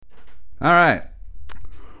All right.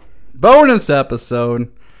 Bonus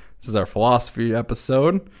episode. This is our philosophy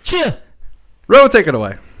episode. Cheer! Ro, take it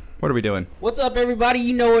away. What are we doing? What's up, everybody?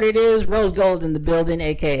 You know what it is. Rose Gold in the building,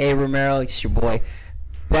 a.k.a. Romero. It's your boy.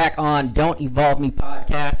 Back on Don't Evolve Me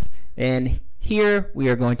podcast. And here we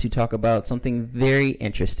are going to talk about something very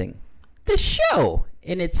interesting. The show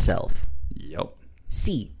in itself. Yep.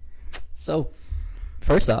 See. So,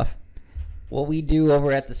 first off, what we do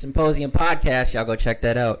over at the Symposium podcast, y'all go check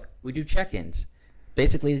that out. We do check-ins.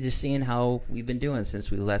 Basically, just seeing how we've been doing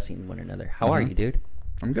since we last seen one another. How are you, dude?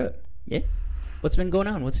 I'm good. Yeah? What's been going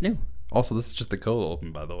on? What's new? Also, this is just the cold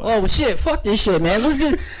open, by the way. Oh, shit. Fuck this shit, man. Let's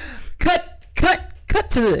just cut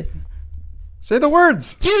to the... Say the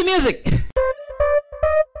words. Cue the music.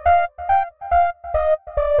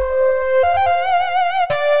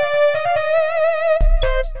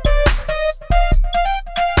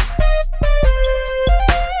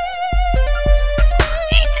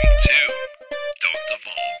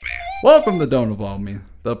 Welcome to Don't Evolve Me,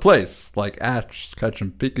 the place like Ash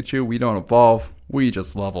catching Pikachu. We don't evolve, we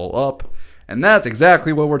just level up, and that's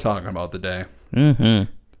exactly what we're talking about today.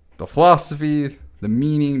 Mm-hmm. The philosophy, the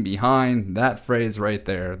meaning behind that phrase right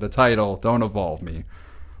there, the title, Don't Evolve Me,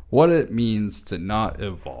 what it means to not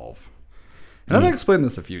evolve. And I've explained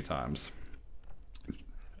this a few times.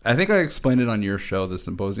 I think I explained it on your show, the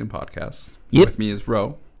Symposium podcast. Yep. With me is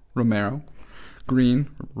Romero, Green,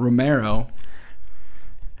 Romero,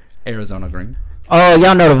 Arizona Green. Oh,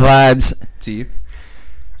 y'all know the vibes. T.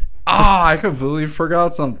 I completely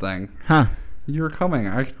forgot something. Huh. You were coming.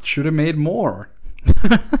 I should have made more.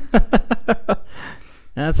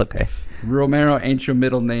 That's okay. Romero ain't your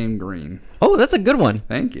middle name, Green. Oh, that's a good one.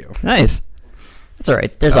 Thank you. Nice. That's all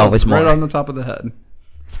right. There's That always was more. right on the top of the head.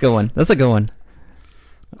 That's a good one. That's a good one.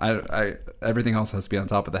 I everything else has to be on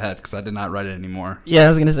top of the head because I did not write it anymore. Yeah, I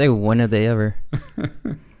was going to say, when have they ever?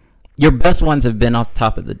 Your best ones have been off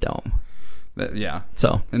top of the dome. Yeah.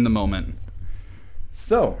 So, in the moment.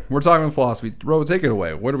 So, we're talking philosophy. Ro, take it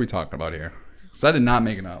away. What are we talking about here? Because I did not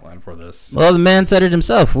make an outline for this. well, the man said it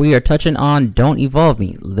himself. We are touching on Don't Evolve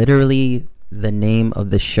Me, literally the name of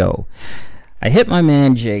the show. I hit my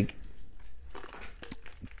man, Jake,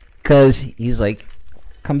 because he's like,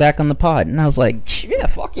 come back on the pod. And I was like, yeah,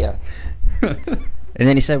 fuck yeah. And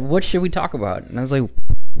then he said, what should we talk about? And I was like,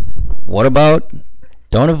 what about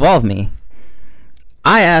Don't Evolve Me?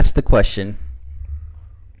 I asked the question,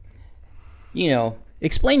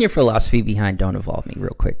 explain your philosophy behind Don't Evolve Me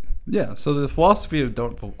real quick. Yeah, so the philosophy of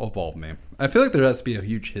Don't Evolve Me. I feel like there has to be a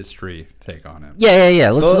huge history take on it. Yeah.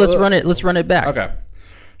 Let's run it. Let's run it back. Okay.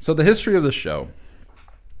 So the history of the show,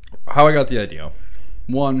 how I got the idea.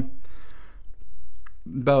 One,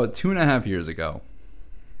 about 2.5 years ago,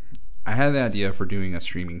 I had the idea for doing a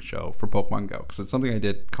streaming show for Pokemon Go because it's something I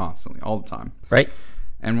did constantly, all the time. Right.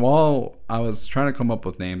 And while I was trying to come up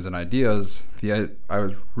with names and ideas, I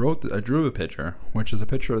drew a picture, which is a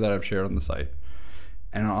picture that I've shared on the site,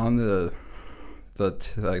 and on the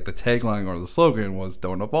tagline or the slogan was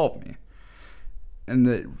 "Don't Evolve Me,"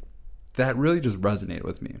 and that really just resonated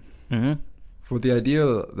with me. Mm-hmm. For the idea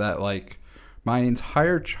that like my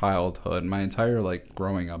entire childhood, my entire like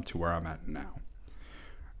growing up to where I'm at now,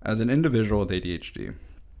 as an individual with ADHD,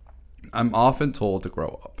 I'm often told to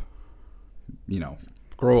grow up.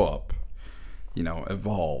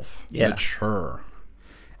 Evolve, mature.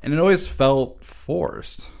 And it always felt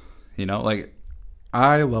forced, like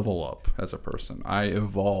I level up as a person. I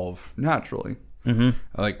evolve naturally. Mm-hmm.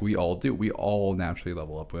 Like we all do. We all naturally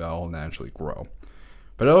level up. We all naturally grow.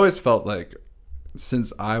 But it always felt like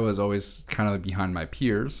since I was always kind of behind my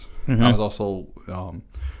peers, mm-hmm. I was also,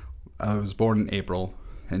 I was born in April.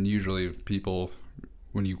 And usually people,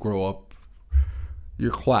 when you grow up,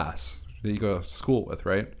 your class that you go to school with,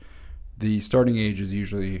 right? The starting age is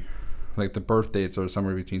usually, like the birth dates are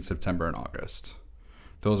somewhere between September and August.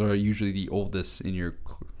 Those are usually the oldest in your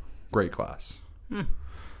grade class.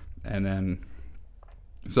 And then,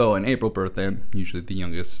 so an April birthday, I'm usually the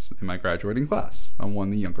youngest in my graduating class. I'm one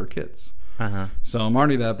of the younger kids. Uh-huh. So I'm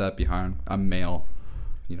already that behind. I'm male.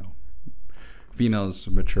 Females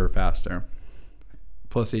mature faster.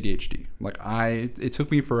 Plus ADHD. It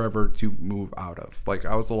took me forever to move out of. Like,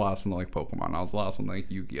 I was the last one to like Pokemon. I was the last one to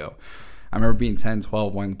like Yu-Gi-Oh! I remember being 10,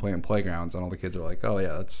 12, wanting to play in playgrounds, and all the kids are like, oh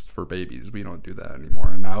yeah, that's for babies. We don't do that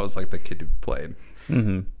anymore. And I was like the kid who played.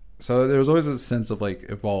 Mm-hmm. So there was always a sense of like,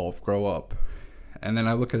 evolve, grow up. And then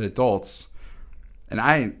I look at adults, and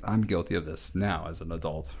I'm guilty of this now as an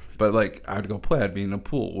adult. But like, I'd go play. I'd be in a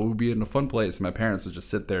pool. We would be in a fun place, and my parents would just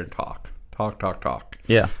sit there and talk.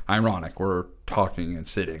 Yeah. Ironic. We're talking and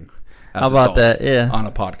sitting. How about that? Yeah. On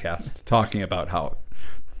a podcast, talking about how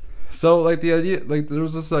So like the idea, like there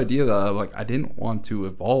was this idea that like I didn't want to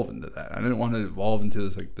evolve into that. I didn't want to evolve into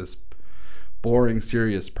this boring,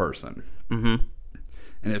 serious person. Mm-hmm.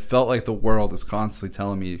 And it felt like the world is constantly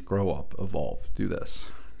telling me, grow up, evolve, do this.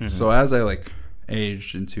 Mm-hmm. So as I like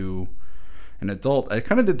aged into an adult, I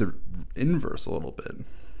kind of did the inverse a little bit.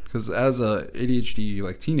 Because as a ADHD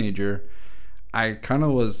like teenager, I kind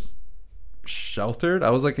of was sheltered.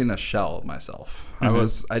 I was like in a shell of myself.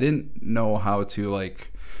 Mm-hmm. I didn't know how to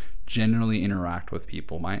like generally interact with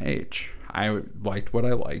people my age. I liked what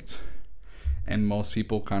I liked. And most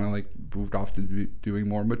people kind of like moved off to doing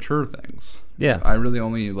more mature things. Yeah. I really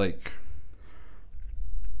only like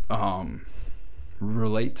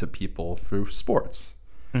relate to people through sports.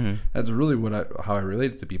 Mm-hmm. That's really how I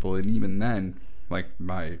related to people. And even then, like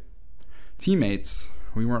my teammates,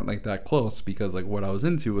 we weren't like that close because like what I was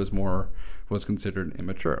into was considered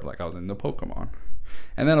immature. Like I was into Pokemon.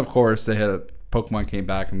 And then of course Pokemon came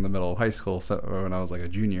back in the middle of high school when I was like a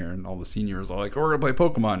junior, and all the seniors are like, oh, we're gonna play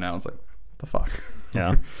Pokemon now. It's like, the fuck.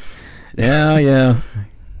 Yeah. Yeah.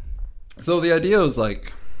 So the idea was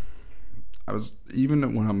like,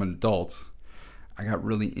 even when I'm an adult, I got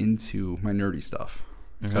really into my nerdy stuff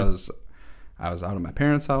because I was out of my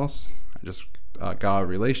parents' house. I just got a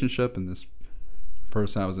relationship, and this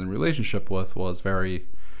person I was in a relationship with was very,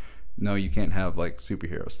 no, you can't have like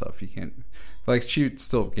superhero stuff. You can't, like, she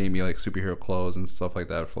still gave me like superhero clothes and stuff like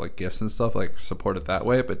that for like gifts and stuff, like support it that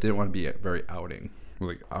way, but didn't want to be very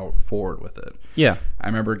like out forward with it. Yeah. I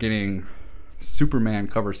remember getting Superman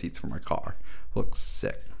cover seats for my car. Looks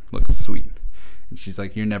sick. Looks sweet. And she's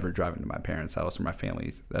like, you're never driving to my parents' house or my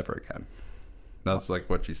family ever again. That's like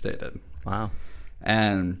what she stated. Wow.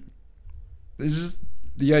 And it's just,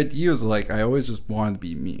 the idea was like, I always just wanted to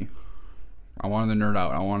be me. I wanted to nerd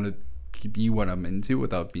out. I wanted to be what I'm into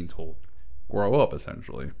without being told, grow up,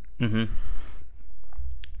 essentially. Mm-hmm.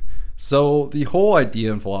 So the whole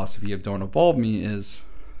idea and philosophy of Don't Evolve Me is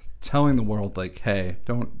telling the world like, hey,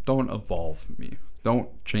 don't evolve me. Don't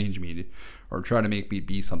change me or try to make me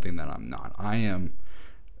be something that I'm not. I am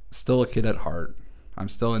still a kid at heart. I'm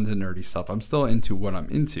still into nerdy stuff. I'm still into what I'm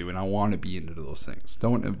into, and I want to be into those things.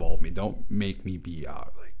 Don't evolve me. Don't make me be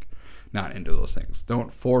not into those things.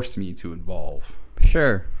 Don't force me to evolve.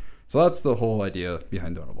 Sure. So that's the whole idea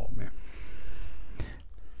behind Don't Evolve Me.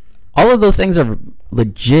 All of those things are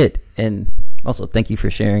legit, and also thank you for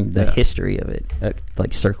sharing the history of it,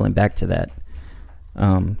 like circling back to that.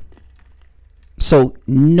 So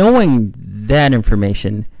knowing that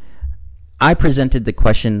information, I presented the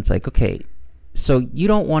question, it's like, okay, so you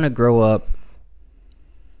don't want to grow up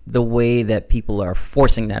the way that people are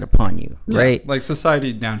forcing that upon you, right? Like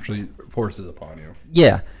society naturally forces upon you.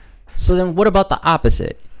 Yeah. So then what about the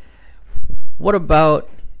opposite? What about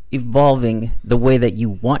evolving the way that you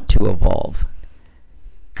want to evolve?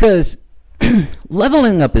 Because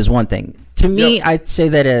leveling up is one thing. To me, I'd say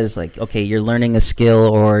that as like, okay, you're learning a skill,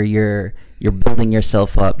 or you're building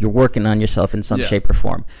yourself up, you're working on yourself in some shape or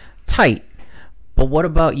form. Tight. But what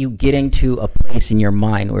about you getting to a place in your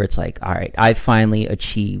mind where it's like, all right, I finally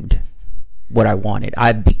achieved what I wanted.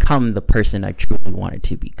 I've become the person I truly wanted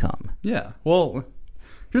to become. Yeah. Well,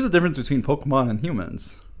 here's the difference between Pokemon and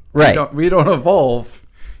humans. Right. We don't evolve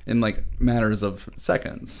in like matters of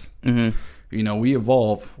seconds. Mm-hmm. You know, we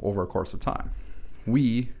evolve over a course of time.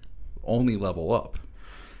 We only level up.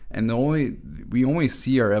 And we only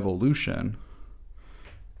see our evolution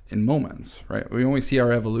in moments, right? We only see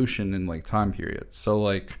our evolution in like time periods. So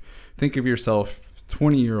like, think of yourself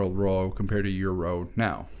 20-year-old Ro compared to your Ro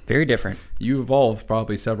now. Very different. You evolved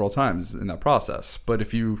probably several times in that process. But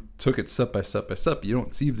if you took it step by step by step, you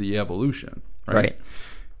don't see the evolution, right?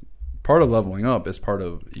 Part of leveling up is part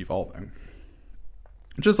of evolving.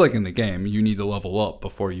 Just like in the game, you need to level up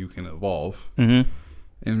before you can evolve. Mm-hmm.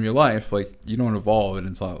 In real life, like, you don't evolve, and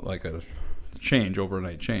it's not like a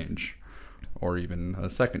overnight change, or even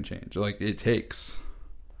a second change. Like, it takes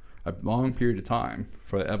a long period of time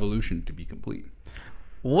for the evolution to be complete.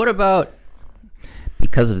 What about,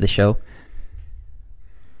 because of the show,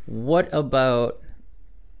 what about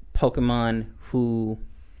Pokemon who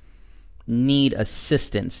need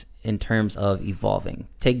assistance in terms of evolving?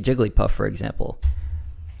 Take Jigglypuff, for example.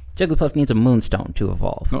 Jigglypuff needs a Moonstone to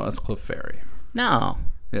evolve. No, that's Clefairy. No.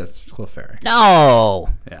 Yeah, it's Clefairy. No.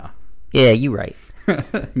 Yeah. Yeah, you're right.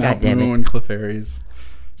 Mount Moon, Clefairies.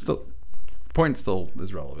 Still, point still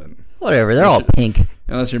is relevant. Whatever, they're all pink.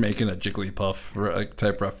 Unless you're making a Jigglypuff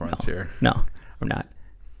type reference here. No, I'm not.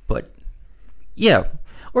 But, yeah.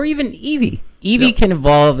 Or even Eevee. Eevee can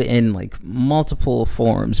evolve in, like, multiple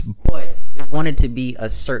forms, but if it wanted to be a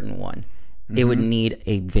certain one, it would need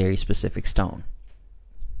a very specific stone.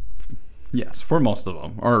 Yes, for most of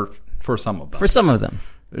them. Or For some of them. For some of them.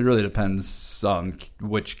 It really depends on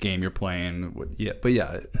which game you're playing.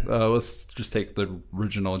 Let's just take the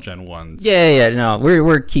original Gen 1s. Yeah. No,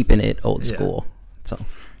 we're keeping it old school. So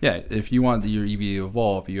yeah, if you want your EV to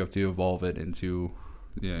evolve, you have to evolve it into,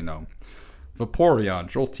 Vaporeon,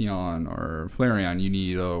 Jolteon, or Flareon. You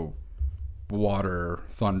need a Water,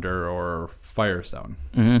 Thunder, or Firestone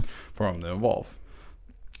for them to evolve.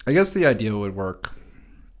 I guess the idea would work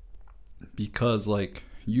because, like,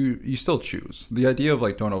 you still choose. The idea of,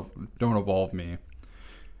 like, don't evolve me,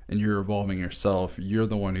 and you're evolving yourself. You're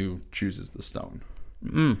the one who chooses the stone.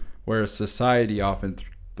 Whereas society often,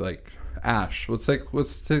 like Ash. Let's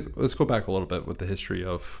go back a little bit with the history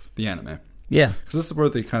of the anime. Yeah, because this is where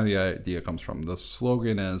the idea comes from. The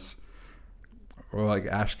slogan is, or like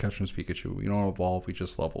Ash catches Pikachu. We don't evolve. We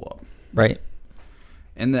just level up. Right.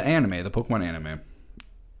 In the anime, the Pokemon anime,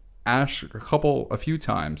 Ash a few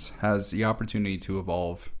times has the opportunity to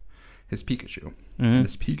evolve his Pikachu. And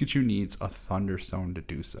his Pikachu needs a Thunderstone to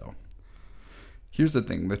do so. Here's the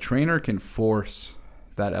thing. The trainer can force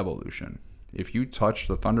that evolution. If you touch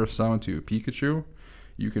the Thunderstone to Pikachu,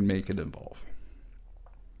 you can make it evolve.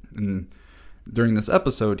 And during this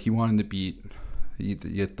episode, he wanted to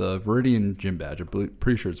get the Viridian gym badge. I'm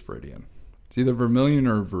pretty sure it's Viridian. It's either Vermilion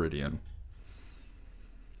or Viridian.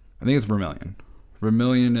 I think it's Vermilion.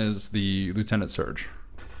 Vermilion is the Lieutenant Surge.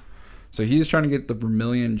 So he's trying to get the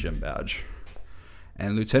Vermilion gym badge.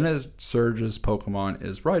 And Lieutenant Surge's Pokemon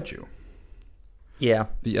is Raichu. Yeah.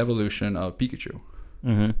 The evolution of Pikachu.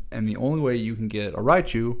 And the only way you can get a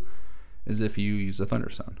Raichu is if you use a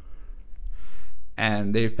Thunderstone.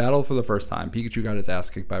 And they've battled for the first time. Pikachu got his ass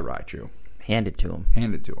kicked by Raichu. Handed to him.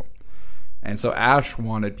 And so Ash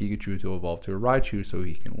wanted Pikachu to evolve to a Raichu so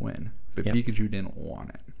he can win. But Pikachu didn't want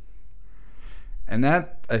it. And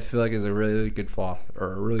that, I feel like, is a really good flaw,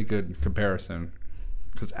 or a really good comparison.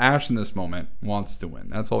 Because Ash, in this moment, wants to win.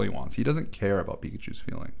 That's all he wants. He doesn't care about Pikachu's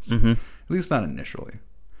feelings. At least not initially.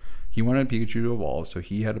 He wanted Pikachu to evolve, so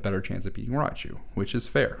he had a better chance of beating Raichu, which is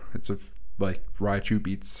fair. It's like Raichu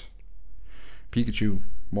beats Pikachu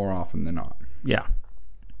more often than not. Yeah.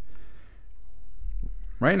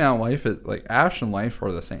 Right now, life is like Ash and life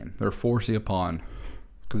are the same. They're forcing upon,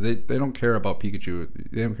 because they don't care about Pikachu.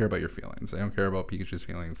 They don't care about your feelings. They don't care about Pikachu's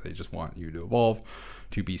feelings. They just want you to evolve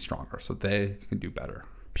to be stronger so they can do better.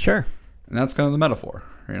 Sure. And that's kind of the metaphor,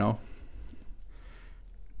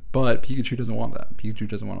 But Pikachu doesn't want that. Pikachu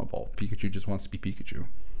doesn't want to evolve. Pikachu just wants to be Pikachu.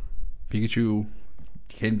 Pikachu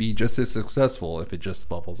can be just as successful if it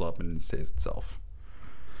just levels up and stays itself.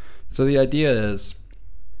 So the idea is,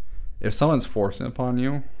 if someone's forcing upon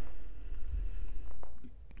you,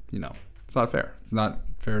 it's not fair. It's not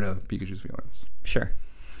fair to Pikachu's feelings. Sure.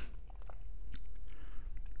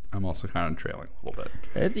 I'm also kind of trailing a little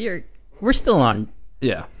bit. We're still on.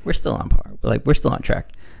 Yeah. We're still on par. We're still on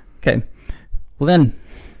track. Okay. Well then,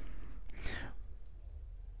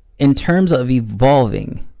 in terms of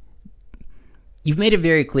evolving, you've made it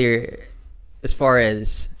very clear as far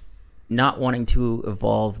as not wanting to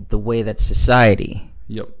evolve the way that society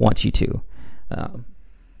wants you to.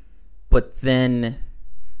 But then,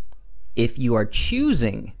 if you are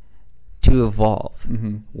choosing to evolve,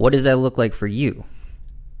 what does that look like for you?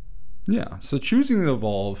 Yeah, so choosing to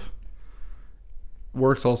evolve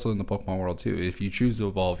works also in the Pokemon world too. If you choose to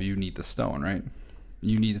evolve, you need the stone, right?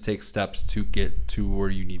 You need to take steps to get to where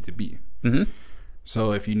you need to be.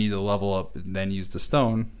 So if you need to level up and then use the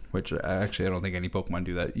stone, which actually I don't think any Pokemon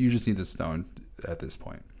do that, you just need the stone at this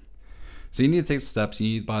point. So you need to take steps. You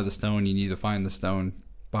need to buy the stone. You need to find the stone,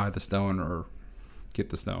 buy the stone, or get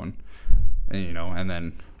the stone, and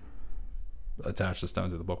then attach the stone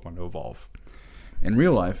to the Pokemon to evolve. In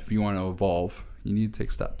real life, if you want to evolve, you need to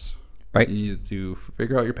take steps. Right. You need to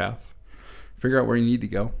figure out your path, figure out where you need to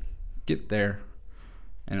go, get there,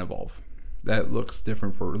 and evolve. That looks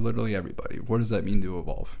different for literally everybody. What does that mean to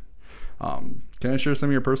evolve? Can I share some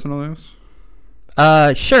of your personal news?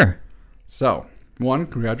 Sure. So, one,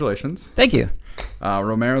 congratulations. Thank you.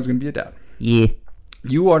 Romero's going to be a dad. Yeah.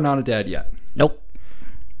 You are not a dad yet. Nope.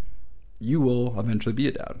 You will eventually be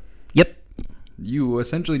a dad. Yep. You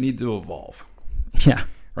essentially need to evolve. Yeah.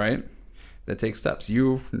 Right? That takes steps.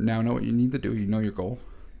 You now know what you need to do. You know your goal.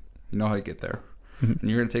 You know how to get there. And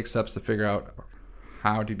you're going to take steps to figure out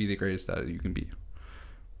how to be the greatest dad that you can be.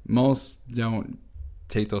 Most don't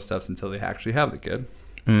take those steps until they actually have the kid,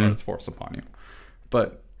 or it's forced upon you.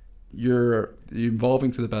 But you're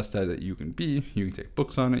evolving to the best dad that you can be. You can take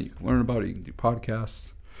books on it. You can learn about it. You can do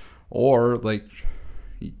podcasts. Or, like,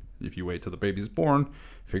 if you wait till the baby's born,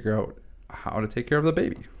 figure out how to take care of the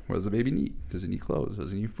baby. What does the baby need? Does it need clothes?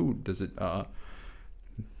 Does it need food? Does it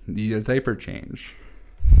need a diaper change?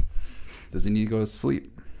 Does he need to go to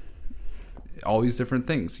sleep? All these different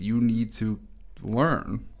things you need to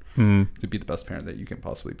learn to be the best parent that you can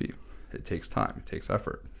possibly be. It takes time. It takes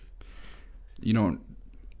effort. You don't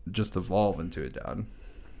just evolve into a dad.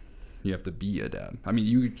 You have to be a dad. I mean,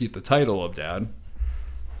 you get the title of dad,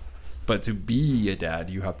 but to be a dad,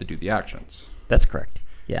 you have to do the actions. That's correct.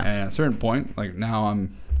 Yeah. And at a certain point, like now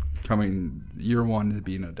I'm coming year 1 to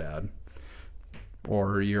being a dad,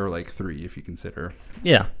 or year like 3 if you consider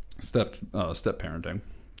step parenting.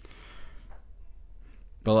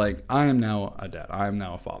 But like I am now a dad. I am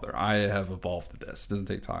now a father. I have evolved to this. It doesn't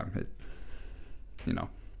take time.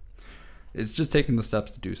 It's just taking the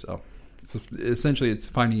steps to do so. Essentially, it's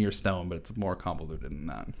finding your stone, but it's more convoluted than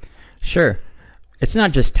that. Sure. It's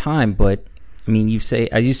not just time, but I mean, you say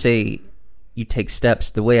you take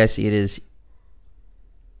steps. The way I see it is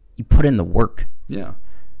you put in the work. Yeah.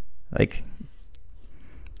 Like,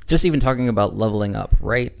 just even talking about leveling up,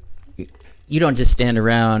 right? You don't just stand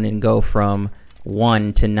around and go from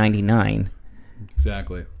 1 to 99.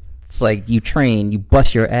 Exactly. It's like you train, you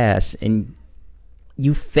bust your ass, and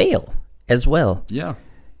you fail as well. Yeah.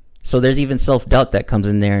 So there's even self-doubt that comes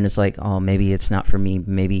in there, and it's like, oh, maybe it's not for me.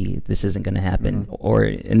 Maybe this isn't going to happen. Mm-hmm. Or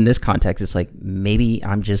in this context, it's like, maybe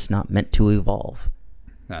I'm just not meant to evolve.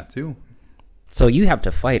 That too. So you have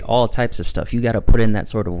to fight all types of stuff. You got to put in that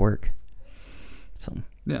sort of work. So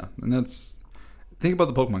yeah, and think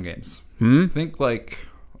about the Pokemon games. Think like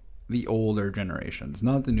the older generations,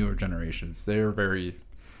 not the newer generations. I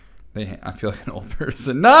feel like an old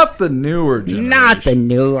person. Not the newer generation. Not the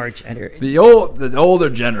newer generation. The older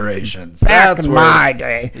generations. Back in my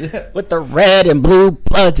day. Yeah. With the red and blue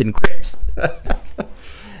Bloods and Crips.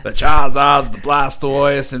 The Charizards, the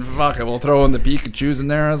Blastoise, and fuck it, we'll throw in the Pikachus in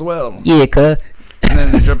there as well. Yeah, cuh. And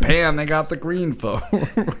then in Japan, they got the green foe.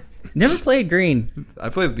 Never played green. I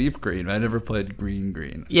played Leaf Green, but I never played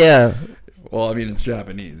Green. Yeah. Well, I mean, it's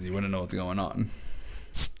Japanese. You wouldn't know what's going on.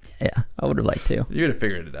 Yeah, I would have liked to. You would have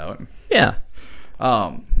figured it out. Yeah.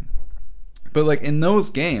 But like in those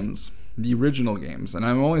games, the original games, and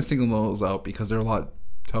I'm only singling those out because they're a lot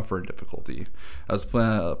tougher in difficulty.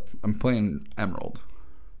 I'm playing Emerald.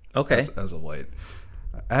 Okay. As of late.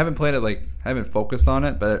 I haven't played it, I haven't focused on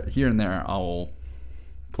it, but here and there I'll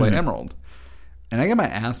play Emerald. And I get my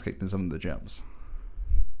ass kicked in some of the gyms.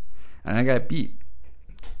 And I got beat.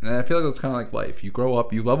 And I feel like that's kind of like life. You grow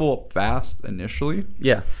up, you level up fast initially.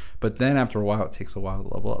 Yeah. But then after a while, it takes a while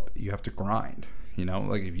to level up. You have to grind.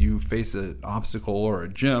 Like if you face an obstacle or a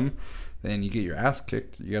gym, then you get your ass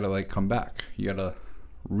kicked. You got to come back. You got to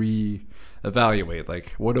reevaluate.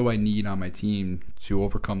 What do I need on my team to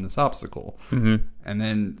overcome this obstacle? Mm-hmm. And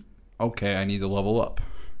then, okay, I need to level up.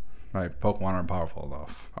 All right, Pokemon aren't powerful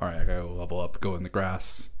enough. All right, I got to level up, go in the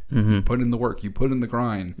grass. Mm-hmm. Put in the work. You put in the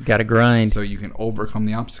grind. Got to grind. So you can overcome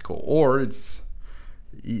the obstacle. Or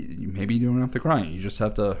maybe you don't have to grind. You just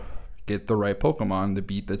have to get the right Pokemon to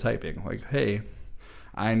beat the typing. Like, hey,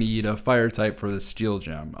 I need a fire type for the steel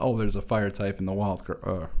gem. Oh, there's a fire type in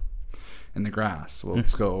the in the grass. Well,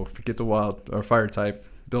 let's go get the wild or fire type.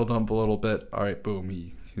 Build up a little bit. All right, boom.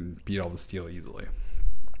 He can beat all the steel easily.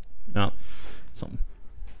 No. So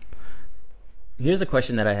here's a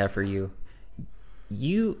question that I have for you.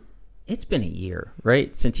 It's been a year,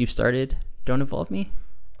 right, since you started Don't Evolve Me?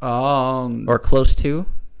 Or close to?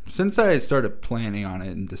 Since I started planning on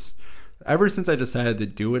it, and ever since I decided to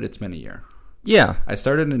do it, it's been a year. Yeah. I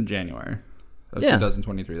started in January of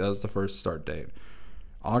 2023. That was the first start date.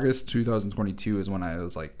 August 2022 is when I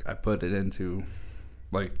was I put it into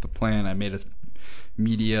the plan. I made a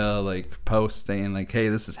media post saying hey,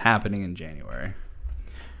 this is happening in January.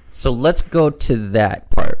 So let's go to that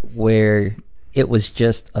part where it was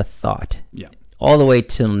just a thought. Yeah. All the way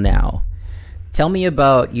till now. Tell me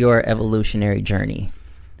about your evolutionary journey.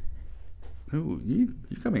 Ooh,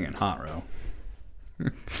 you're coming in hot, Ro.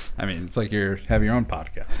 I mean, it's like you have your own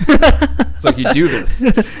podcast. It's like you do this.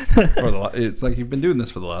 It's like you've been doing this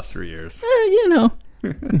for the last 3 years.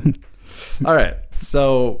 All right.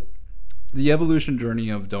 So, the evolution journey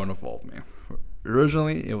of Don't Evolve Me.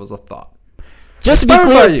 Originally, it was a thought. Just to be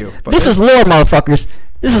clear, this is lore, motherfuckers.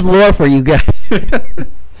 This is lore for you guys.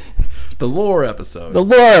 The lore episode. The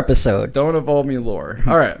lore episode. Don't Evolve Me lore.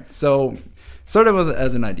 All right. So, started with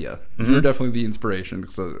as an idea. Mm-hmm. You're definitely the inspiration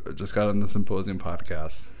because I just got on the Symposium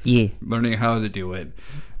podcast. Yeah. Learning how to do it.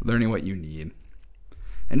 Learning what you need.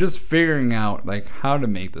 And just figuring out how to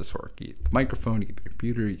make this work. You get the microphone, you get the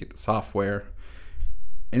computer, you get the software.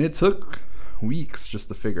 And it took weeks just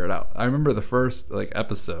to figure it out. I remember the first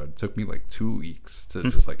episode took me 2 weeks to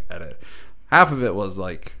just edit. Half of it was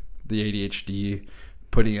the ADHD,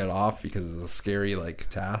 putting it off because it's a scary like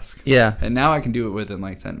task. Yeah. And now I can do it within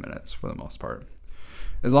like 10 minutes for the most part.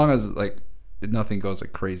 As long as like nothing goes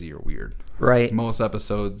like crazy or weird. Right. Most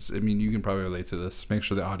episodes, I mean, you can probably relate to this. Make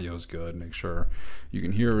sure the audio is good. Make sure you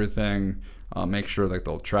can hear everything. Make sure like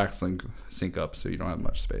the tracks sync up so you don't have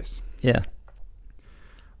much space. Yeah.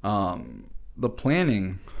 The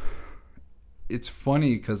planning, it's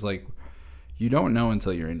funny because like you don't know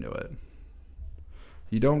until you're into it.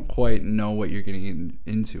 You don't quite know what you're getting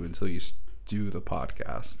into until you do the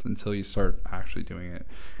podcast, until you start actually doing it,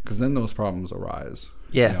 because then those problems arise.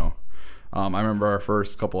 Yeah. You know, I remember our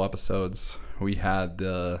first couple episodes, we had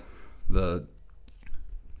the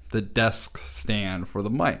desk stand for the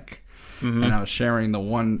mic, and I was sharing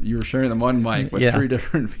you were sharing the one mic with 3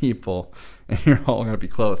 different people, and you're all going to be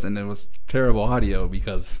close, and it was terrible audio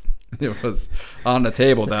because it was on the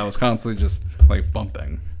table that was constantly just like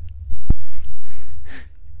bumping.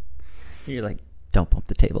 You're like, don't bump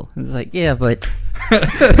the table. And it's like, yeah, but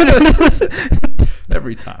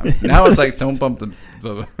every time. Now it's like, don't bump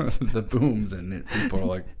the booms, and people are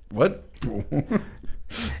like, what?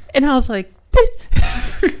 And I was like,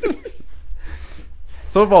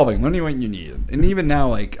 so evolving, learning what you need, and even now,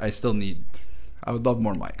 like I would love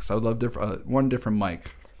more mics. I would love one different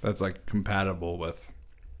mic that's like compatible with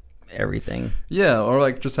everything. Yeah, or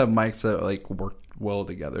like just have mics that like work well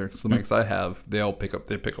together. Because the mics I have, they pick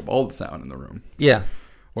up all the sound in the room. Yeah.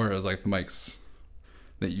 Whereas like the mics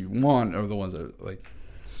that you want are the ones that like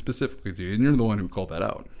specifically do, and you're the one who called that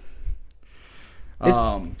out.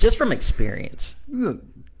 Just from experience.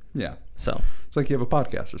 Yeah. So it's like you have a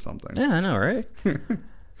podcast or something. Yeah, I know, right?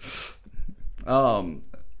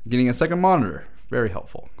 Getting a second monitor, very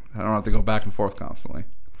helpful. I don't have to go back and forth constantly.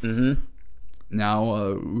 Mm-hmm.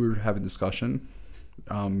 Now we're having discussion,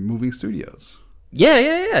 moving studios.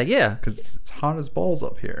 Yeah. Because it's hot as balls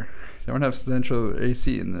up here. They don't have central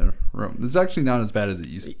AC in the room. It's actually not as bad as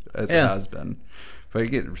it has been, but it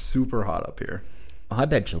gets super hot up here. Oh, I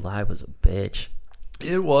bet July was a bitch.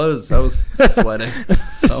 It was. I was sweating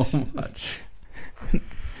so much.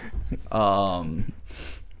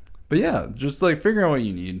 But yeah, just like figuring out what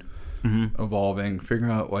you need, evolving,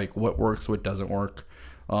 figuring out like what works, what doesn't work.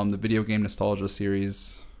 The video game nostalgia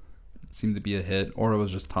series seemed to be a hit, or it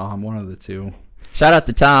was just Tom, one of the two. Shout out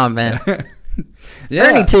to Tom, man. Yeah,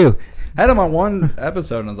 Ernie too. I had him on one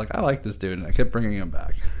episode, and I was like, I like this dude, and I kept bringing him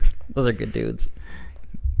back. Those are good dudes.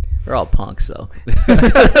 They're all punks, though.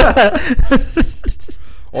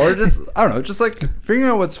 Or just, I don't know, just like figuring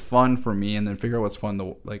out what's fun for me, and then figure out what's fun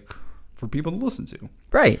to like for people to listen to.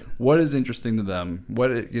 Right. What is interesting to them?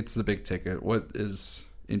 What it gets the big ticket? What is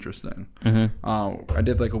interesting? I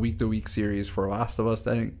did like a week-to-week series for Last of Us.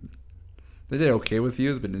 They did okay with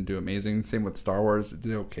views, but didn't do amazing. Same with Star Wars. It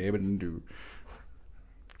did okay, but didn't do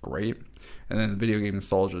great. And then the video game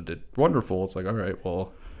nostalgia did wonderful. It's like, all right,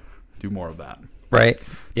 well, do more of that. Right.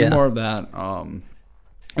 Do more of that. And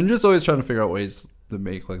just always trying to figure out ways to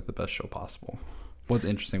make like the best show possible. What's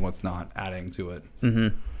interesting, what's not, adding to it.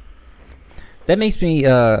 Mm-hmm. That makes me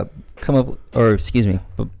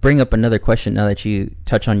bring up another question now that you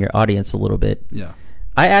touch on your audience a little bit. Yeah.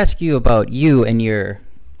 I asked you about you and your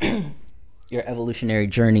evolutionary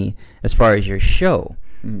journey as far as your show.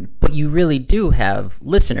 But you really do have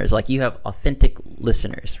listeners. Like, you have authentic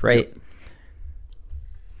listeners, right? Yep.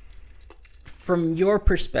 From your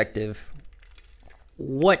perspective,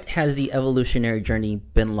 what has the evolutionary journey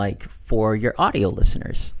been like for your audio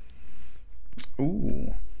listeners?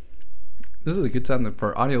 Ooh. This is a good time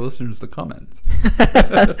for audio listeners to comment.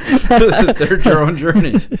 Their own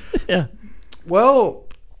journey. Yeah. Well,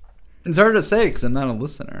 it's hard to say because I'm not a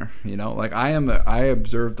listener. You know, like I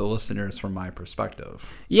observe the listeners from my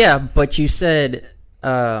perspective. Yeah, but you said,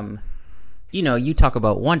 you talk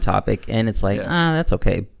about one topic and it's like, that's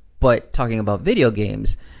okay. But talking about video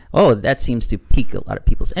games, that seems to pique a lot of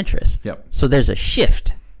people's interest. Yep. So there's a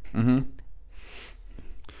shift. Mm-hmm.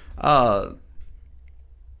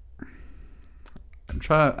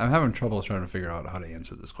 I'm having trouble trying to figure out how to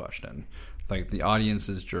answer this question. Like the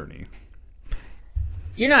audience's journey.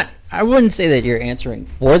 I wouldn't say that you're answering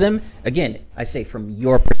for them. Again, I say from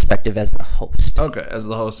your perspective as the host. Okay, as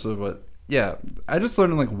the host of what? Yeah, I just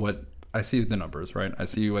learned like what I see the numbers, right? I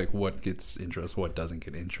see like what gets interest, what doesn't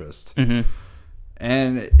get interest, and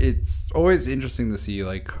it's always interesting to see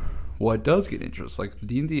like what does get interest. Like the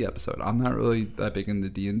D&D episode, I'm not really that big into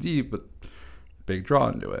D&D, but big draw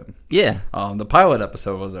into it. Yeah. The pilot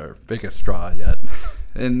episode was our biggest draw yet.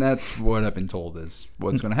 And that's what I've been told is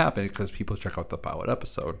what's going to happen because people check out the pilot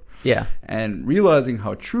episode. Yeah. And realizing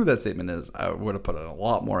how true that statement is, I would have put a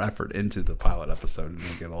lot more effort into the pilot episode and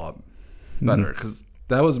make it a lot better because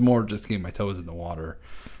that was more just getting my toes in the water,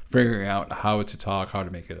 figuring out how to talk, how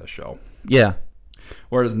to make it a show. Yeah.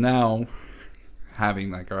 Whereas now,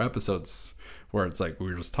 having like our episodes where it's like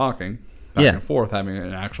we're just talking back and forth, having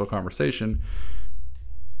an actual conversation,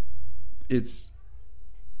 it's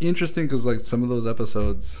interesting because like some of those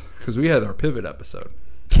episodes, because we had our pivot episode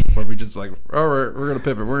where we just like, oh, we're gonna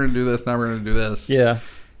pivot, we're gonna do this, now we're gonna do this,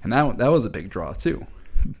 and that was a big draw too.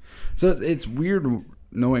 So it's weird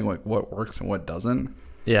knowing like what works and what doesn't.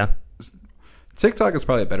 Yeah. TikTok is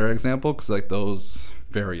probably a better example because like those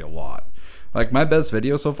vary a lot. Like my best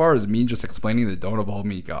video so far is me just explaining the Don't Evolve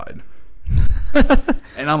Me guide,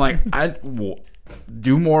 and I'm like,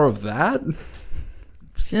 do more of that.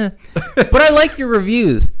 Yeah. But I like your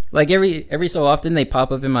reviews. Like every so often they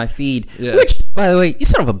pop up in my feed. Yeah. Which, by the way, you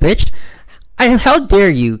son of a bitch! How dare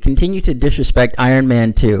you continue to disrespect Iron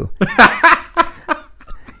Man 2?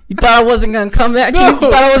 You thought I wasn't gonna come at you? No. You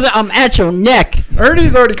thought I wasn't? I'm at your neck.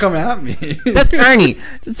 Ernie's already coming at me. That's Ernie.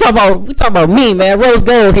 We talk about me, man. Rose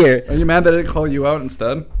gold here. Are you mad that I didn't call you out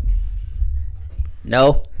instead?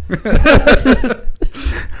 No.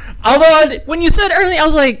 Although when you said Ernie, I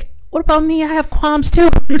was like, what about me? I have qualms too.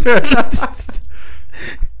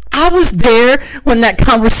 I was there when that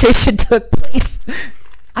conversation took place.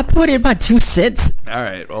 I put in my 2 cents. All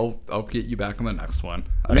right, well, I'll get you back on the next one.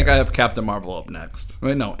 I think I have Captain Marvel up next.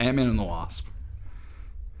 Wait, no, Ant-Man and the Wasp.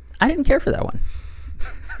 I didn't care for that one.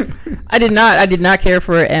 I did not care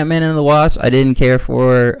for Ant-Man and the Wasp. I didn't care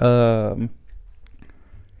for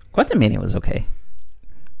Quantumania was okay.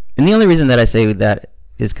 And the only reason that I say that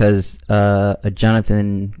is because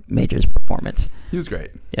Jonathan Majors' performance. He was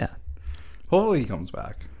great. Yeah. Hopefully he comes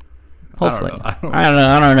back. Hopefully. I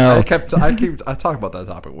don't know. I talk about that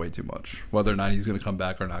topic way too much. Whether or not he's going to come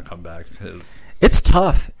back or not come back. It's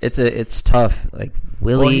tough. It's tough. Like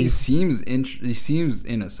Willie. Well, he seems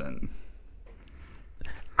innocent.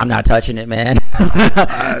 I'm not touching it, man.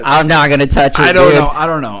 I'm not going to touch it. I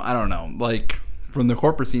don't know. Like from the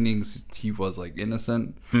court proceedings, he was like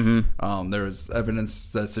innocent. Mm-hmm. There was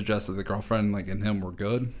evidence that suggested the girlfriend like and him were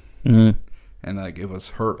good, and like it was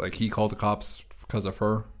her. Like he called the cops because of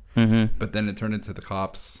her. Mm-hmm. But then it turned into the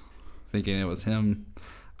cops thinking it was him.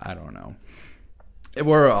 I don't know.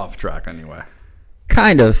 We're off track anyway.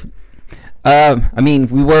 Kind of. I mean,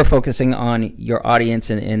 we were focusing on your audience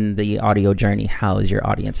and the audio journey. How is your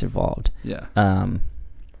audience involved? Yeah.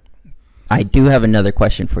 I do have another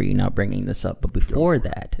question for you now bringing this up. But before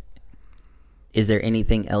that, is there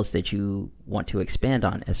anything else that you want to expand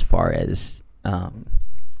on as far as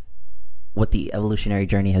what the evolutionary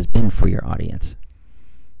journey has been for your audience?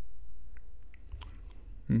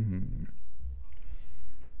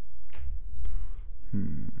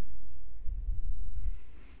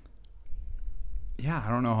 Yeah, I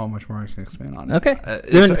don't know how much more I can expand on it. Okay.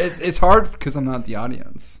 It's hard because I'm not the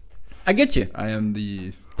audience. I get you. I am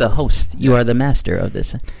the host. You are the master of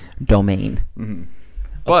this domain. Mm-hmm.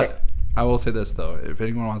 But I will say this, though. If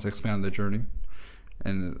anyone wants to expand on the journey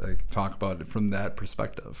and like talk about it from that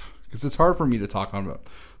perspective, because it's hard for me to talk about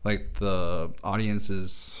like the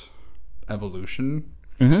audience's evolution.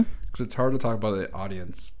 Because it's hard to talk about the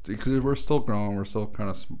audience because we're still growing, we're still kind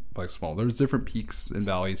of like small. There's different peaks and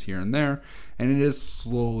valleys here and there, and it is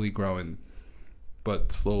slowly growing,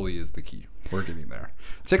 but slowly is the key. We're getting there.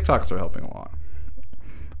 TikToks are helping a lot.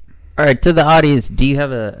 All right, to the audience, do you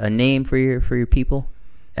have a name for your people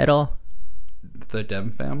at all? The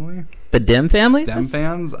Dem family. The Dem family. Dem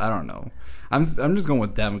fans. I don't know. I'm just going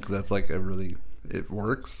with Dem because that's like it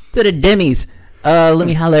works. To the Demis. Let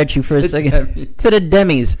me holler at you for a second. To the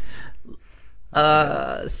Demis.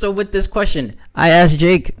 So with this question, I asked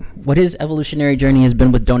Jake what his evolutionary journey has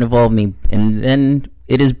been with Don't Evolve Me, and then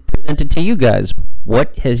it is presented to you guys.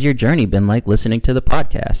 What has your journey been like listening to the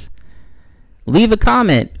podcast? Leave a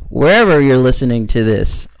comment wherever you're listening to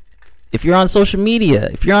this. If you're on social media,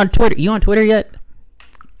 if you're on Twitter, you on Twitter yet?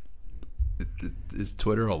 Is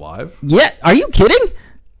Twitter alive? Yeah. Are you kidding?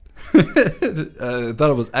 I thought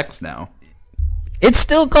it was X now. It's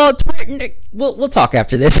still called Twitter. We'll talk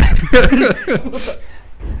after this.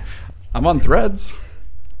 I'm on Threads.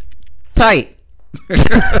 Tight. I'm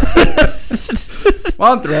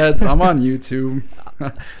on Threads. I'm on YouTube.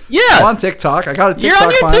 Yeah. I'm on TikTok. I got a TikTok. You're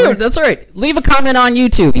on YouTube. Finally. That's right. Leave a comment on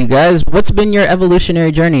YouTube, you guys. What's been your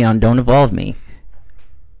evolutionary journey on Don't Evolve Me?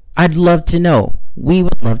 I'd love to know. We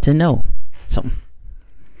would love to know. So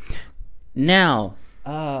now,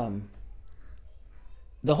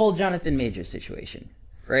 the whole Jonathan Majors situation,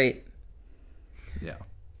 right? Yeah.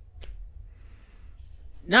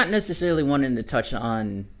 Not necessarily wanting to touch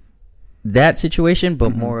on that situation,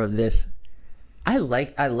 but more of this. I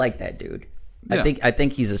like that dude. Yeah. I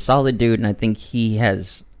think he's a solid dude, and I think he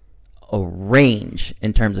has a range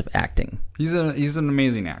in terms of acting. He's an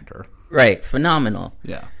amazing actor. Right, phenomenal.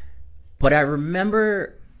 Yeah. But I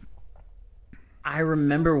remember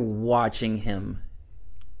watching him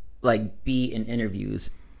like be in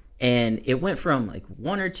interviews, and it went from like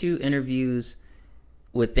 1 or 2 interviews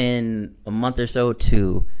within a month or so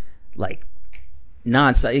to like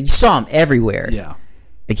nonstop. You saw him everywhere. Yeah.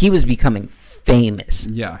 Like he was becoming famous.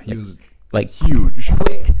 Yeah, he was like huge.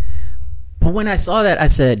 Quick. But when I saw that, I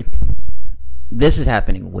said, this is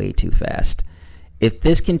happening way too fast. If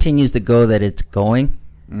this continues to go that it's going,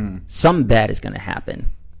 something bad is going to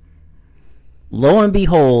happen. Lo and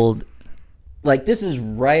behold, like this is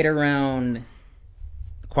right around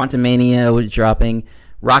Quantumania was dropping,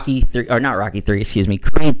 Creed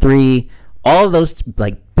 3, all of those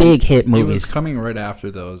like big hit movies. It was coming right after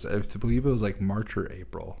those. I believe it was like March or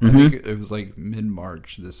April. Mm-hmm. I think it was like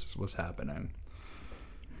mid-March this was happening.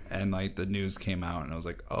 And like the news came out and I was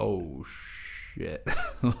like, oh shit.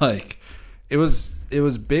 Like it was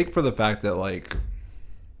big for the fact that like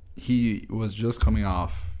he was just coming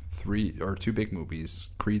off 2 big movies,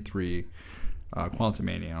 Creed 3,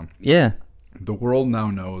 Quantumania. Yeah. The world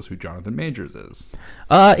now knows who Jonathan Majors is.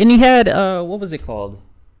 And he had what was it called?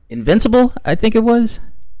 Invincible, I think it was.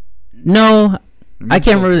 No, I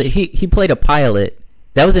can't remember. He played a pilot.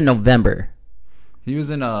 That was in November. He was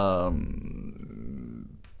in the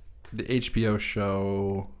HBO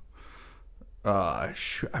show.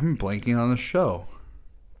 I'm blanking on the show.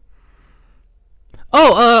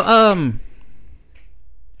 Oh,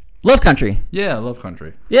 Love Country. Yeah, Love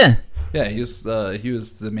Country. Yeah. Yeah, he was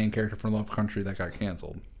the main character from Love Country that got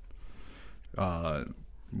canceled.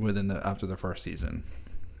 After the first season.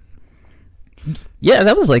 Yeah,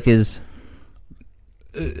 that was like his.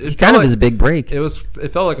 It kind of his big break.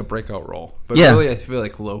 It felt like a breakout role, but yeah. Really, I feel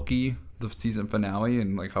like Loki, the season finale,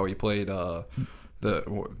 and like how he played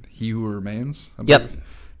He Who Remains. Yep.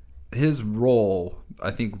 His role,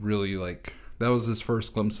 I think, really like that was his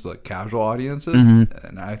first glimpse to like casual audiences,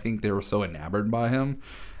 and I think they were so enamored by him,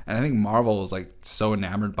 and I think Marvel was like so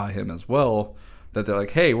enamored by him as well that they're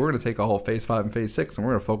like, hey, we're gonna take a whole Phase 5 and Phase 6, and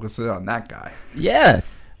we're gonna focus it on that guy. Yeah.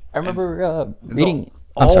 I remember reading.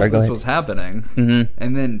 All sorry, this was happening,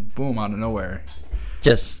 and then boom, out of nowhere,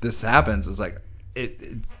 just this happens. It's like it.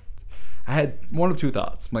 I had one of two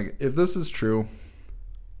thoughts. I'm like, if this is true,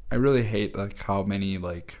 I really hate like how many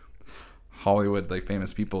like Hollywood like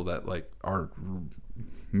famous people that like are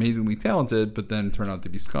amazingly talented, but then turn out to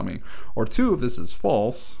be scummy. Or 2, if this is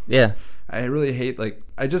false, yeah, I really hate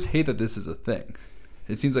I just hate that this is a thing.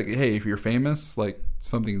 It seems like, hey, if you're famous, like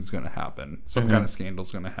something's gonna happen, some kind of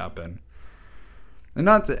scandal's gonna happen. And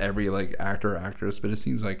not to every like actor or actress, but it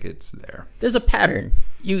seems like it's there. There's a pattern.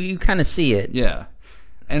 You kind of see it. Yeah.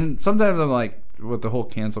 And sometimes I'm like, with the whole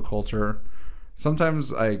cancel culture,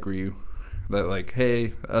 sometimes I agree that like,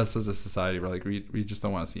 hey, us as a society, we're like, we just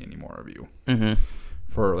don't want to see any more of you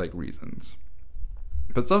for like reasons.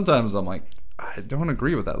 But sometimes I'm like, I don't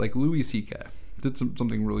agree with that. Like Louis C.K. did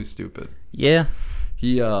something really stupid. Yeah.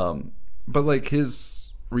 He, but like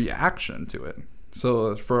his reaction to it.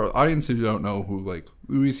 So for audiences who don't know who, like,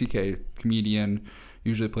 Louis C.K., comedian,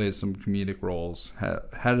 usually plays some comedic roles,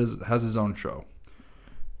 has his own show.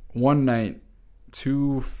 One night,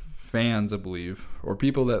 2 fans, I believe, or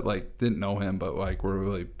people that like didn't know him but like were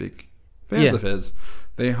really big fans of his,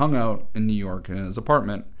 they hung out in New York in his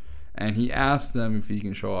apartment, and he asked them if he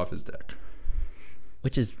can show off his dick.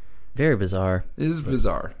 Which is very bizarre. It is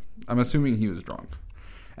bizarre. I'm assuming he was drunk.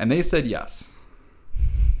 And they said yes.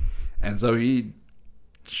 And so he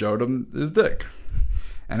showed him his dick,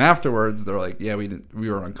 and afterwards they're like, yeah, we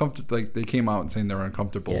were uncomfortable. Like they came out and saying they were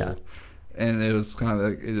uncomfortable, and it was kind of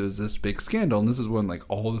like it was this big scandal. And this is when like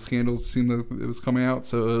all the scandals seemed like it was coming out.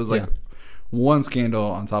 So it was like one scandal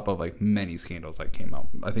on top of like many scandals that came out.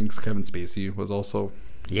 I think Kevin Spacey was also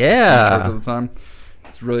at the time.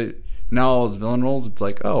 It's really now all his villain roles. It's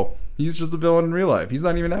like, oh, he's just a villain in real life. He's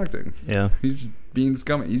not even acting. Yeah, he's just being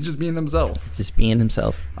scummy. He's just being himself. Just being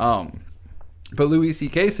himself. But Louis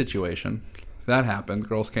C.K. situation, that happened.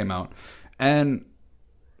 Girls came out. And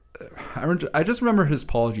I just remember his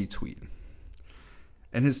apology tweet.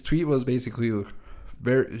 And his tweet was basically,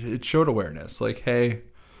 it showed awareness. Like, hey,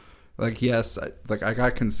 like, yes, I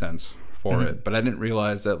got consent for it. But I didn't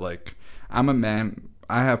realize that, like, I'm a man.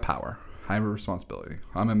 I have power. I have a responsibility.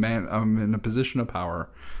 I'm a man. I'm in a position of power.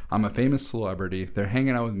 I'm a famous celebrity. They're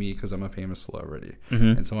hanging out with me because I'm a famous celebrity.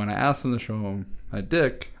 And so when I asked them to show him my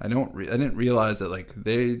dick, I didn't realize that like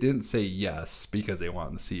they didn't say yes because they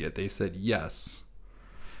wanted to see it. They said yes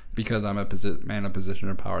because I'm a man in a position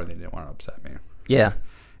of power. They didn't want to upset me. Yeah.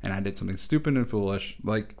 and I did something stupid and foolish,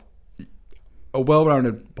 like a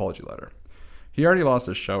well-rounded apology letter. He already lost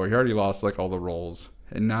his show. He already lost like all the roles,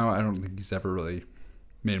 and now I don't think he's ever really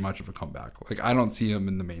made much of a comeback. Like I don't see him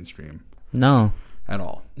in the mainstream. No. At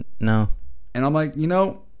all. No. And I'm like,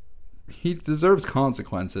 he deserves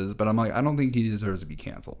consequences, but I'm like, I don't think he deserves to be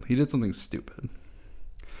canceled. He did something stupid,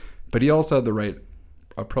 but he also had the right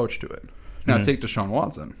approach to it. Now take Deshaun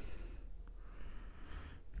Watson.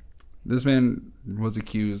 This man was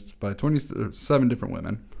accused by 27 different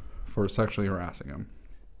women for sexually harassing him.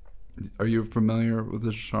 Are you familiar with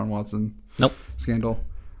the Deshaun Watson scandal?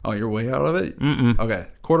 Oh, you're way out of it? Mm-mm. Okay.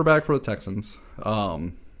 Quarterback for the Texans.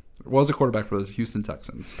 Was a quarterback for the Houston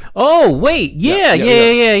Texans. Oh, wait. Yeah.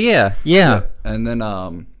 And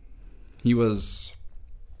then he was...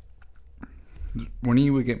 When he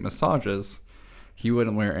would get massages, he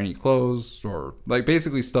wouldn't wear any clothes or... Like,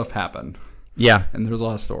 basically stuff happened. Yeah. And there's a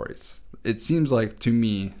lot of stories. It seems like, to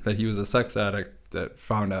me, that he was a sex addict that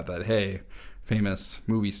found out that, hey, famous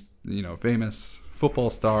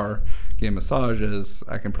football star getting massages,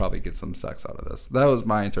 I can probably get some sex out of this. That was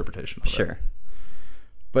my interpretation of it. Sure.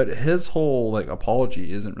 But his whole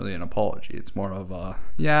apology isn't really an apology. It's more of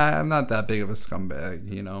I'm not that big of a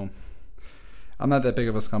scumbag, I'm not that big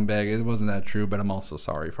of a scumbag. It wasn't that true, but I'm also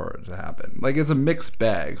sorry for it to happen. Like, it's a mixed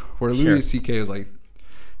bag where Louis C.K. was like,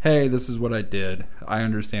 hey, this is what I did. I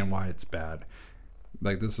understand why it's bad.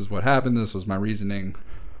 Like, this is what happened. This was my reasoning.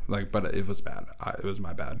 Like, but it was bad. It was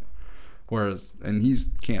my bad. Whereas, and he's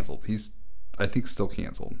canceled. He's, I think, still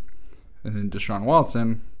canceled. And then Deshaun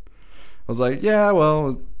Watson was like, yeah,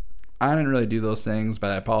 well, I didn't really do those things, but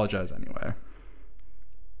I apologize anyway.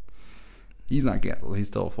 He's not canceled. He's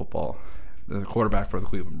still the quarterback for the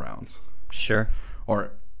Cleveland Browns. Sure.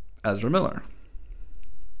 Or Ezra Miller.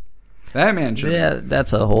 That man should. Yeah,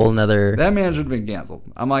 that's a whole nother. That man should have been canceled.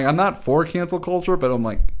 I'm like, I'm not for cancel culture, but I'm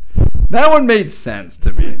like, that one made sense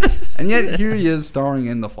to me. And yet here he is starring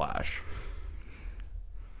in The Flash.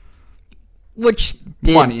 Which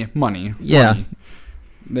did money. Yeah. Money.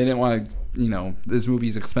 They didn't want to, this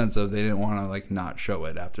movie's expensive. They didn't want to not show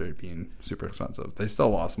it after it being super expensive. They still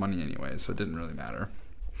lost money anyway, so it didn't really matter.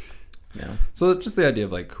 Yeah. So just the idea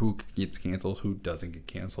of who gets canceled, who doesn't get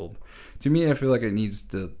canceled. To me, I feel like it needs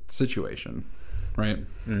the situation, right?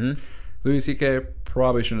 Mm-hmm. Louis C.K.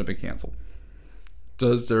 probably shouldn't have been canceled.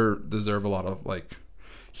 Does deserve a lot of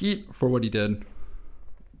heat for what he did,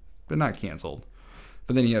 but not canceled.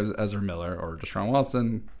 But then you have Ezra Miller or Deshaun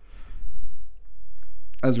Watson.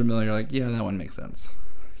 Ezra Miller, you're like, yeah, that one makes sense.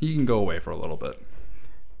 He can go away for a little bit.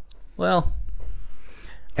 Well,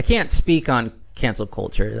 I can't speak on cancel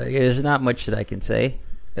culture. There's not much that I can say.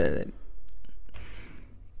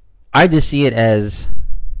 I just see it as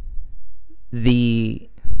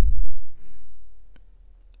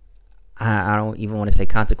I don't even want to say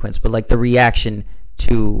consequence, but the reaction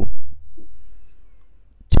to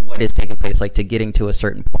what is taking place, to getting to a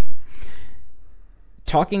certain point.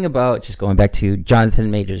 Talking about, just going back to Jonathan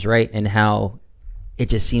Majors, right? And how it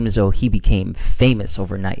just seemed as though he became famous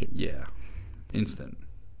overnight. Yeah. Instant.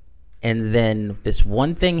 And then this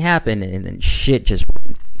one thing happened, and then shit just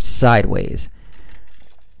went sideways.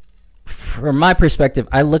 From my perspective,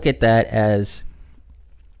 I look at that as,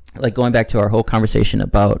 going back to our whole conversation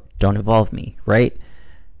about don't involve me, right?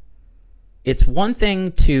 It's one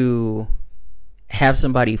thing to have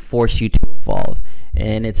somebody force you to evolve,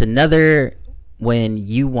 and it's another when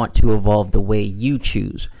you want to evolve the way you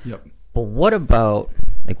choose. Yep. But what about,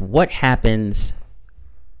 what happens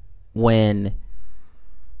when...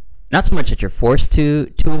 Not so much that you're forced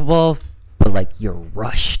to evolve, but you're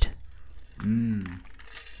rushed.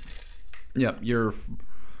 Yeah,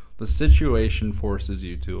 the situation forces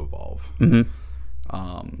you to evolve.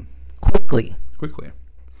 Mm-hmm. Quickly.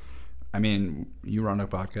 I mean, you run a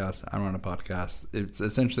podcast, I run a podcast. It's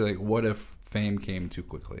essentially what if fame came too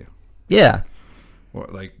quickly? Yeah. Or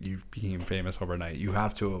you became famous overnight. You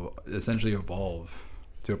have to essentially evolve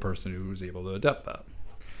to a person who's able to adapt that.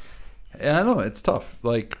 And I know it's tough.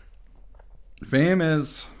 Fame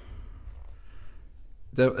is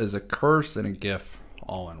a curse and a gift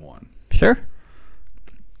all in one. Sure.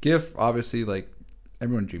 Gift, obviously,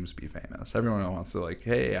 everyone dreams to be famous. Everyone wants to,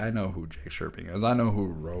 hey, I know who Jake Sherping is. I know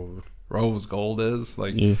who Rose Gold is.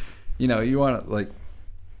 Yeah. You want to,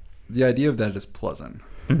 the idea of that is pleasant.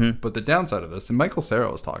 Mm-hmm. But the downside of this, and Michael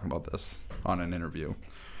Cera was talking about this on an interview,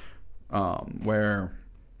 where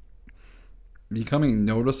becoming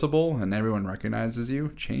noticeable and everyone recognizes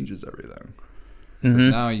you changes everything. Because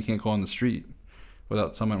now you can't go on the street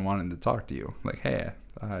without someone wanting to talk to you. Hey,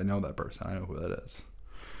 I know that person. I know who that is.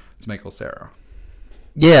 It's Michael Cera.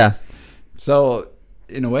 Yeah. So,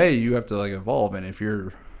 in a way, you have to evolve. And if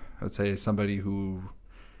you're let's say somebody who,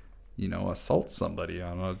 assaults somebody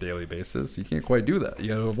on a daily basis, you can't quite do that. You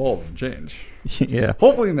got to evolve and change. Yeah.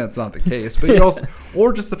 Hopefully that's not the case, but you also,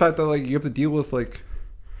 or just the fact that like you have to deal with like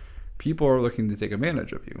people are looking to take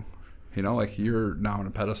advantage of you. Like you're now on a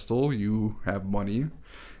pedestal, you have money,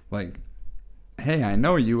 like, hey, I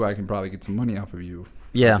know you, I can probably get some money off of you.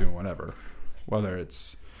 Yeah. Doing whatever, whether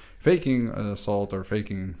it's faking an assault or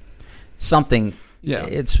faking something. Yeah.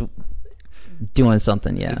 It's doing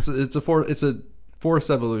something. Yeah. It's a forced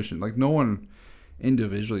evolution. Like no one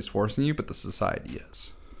individually is forcing you, but the society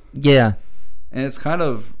is. Yeah. And it's kind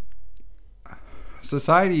of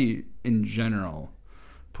society in general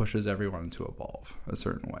pushes everyone to evolve a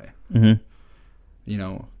certain way. Mm-hmm.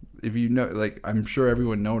 If like I'm sure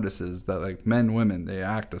everyone notices that like men, women, they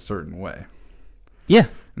act a certain way. Yeah.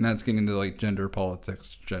 And that's getting into like gender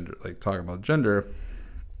politics, like talking about gender.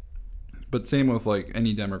 But same with like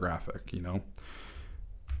any demographic,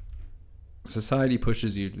 Society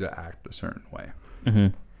pushes you to act a certain way. Mm-hmm.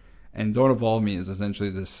 And Don't Evolve Me is essentially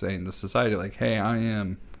just saying to society, like, hey, I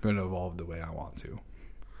am going to evolve the way I want to.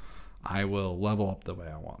 I will level up the way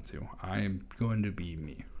I want to. I am going to be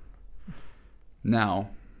me. Now,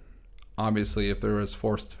 obviously, if there was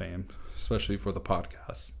forced fame, especially for the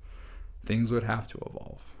podcast, things would have to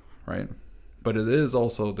evolve, right? But it is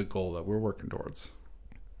also the goal that we're working towards.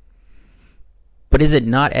 But is it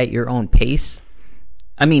not at your own pace?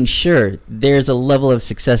 I mean, sure, there's a level of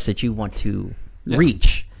success that you want to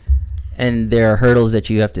reach, and there are hurdles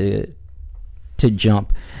that you have to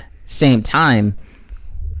jump. Same time,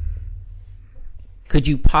 could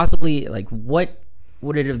you possibly, like, what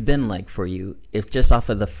would it have been like for you if just off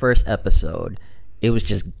of the first episode, it was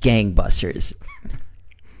just gangbusters?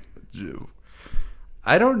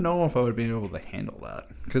 I don't know if I would be able to handle that.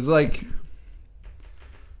 Because, like,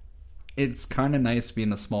 it's kind of nice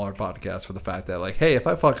being a smaller podcast for the fact that, like, hey, if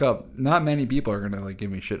I fuck up, not many people are going to, like,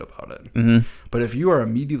 give me shit about it. Mm-hmm. But if you are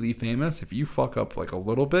immediately famous, if you fuck up, like, a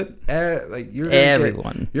little bit, like, you're going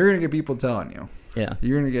to get people telling you. Yeah.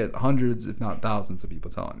 You're going to get hundreds, if not thousands of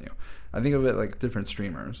people telling you. I think of it like different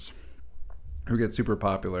streamers who get super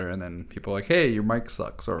popular, and then people are like, hey, your mic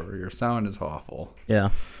sucks, or your sound is awful. Yeah.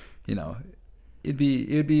 It'd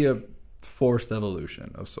be a forced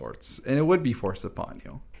evolution of sorts, and it would be forced upon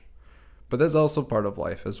you. But that's also part of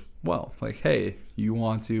life as well. Like, hey, you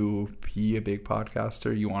want to be a big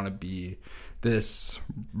podcaster, you want to be this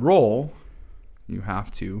role, you have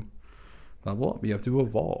to level up, you have to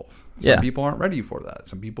evolve. Some people aren't ready for that.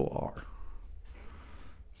 Some people are.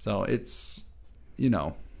 So it's, you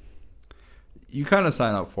kind of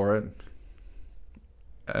sign up for it.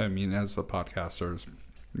 I mean, as a podcaster,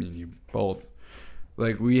 you both,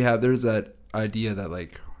 like, there's that idea that,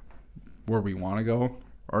 like, where we want to go,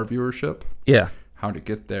 our viewership. Yeah. How to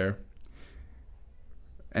get there.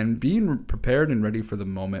 And being prepared and ready for the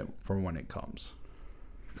moment for when it comes.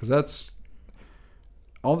 Because that's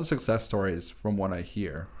all the success stories from what I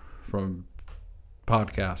hear from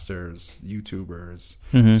podcasters, YouTubers,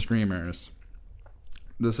 streamers.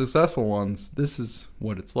 The successful ones, this is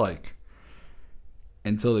what it's like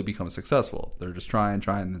until they become successful. They're just trying,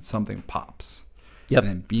 and something pops. Yep. And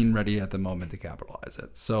then being ready at the moment to capitalize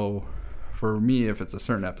it. So for me, if it's a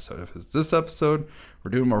certain episode, if it's this episode,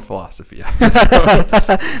 we're doing more philosophy episodes.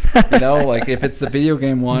 Like if it's the video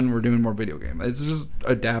game one, we're doing more video game. It's just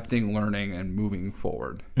adapting, learning, and moving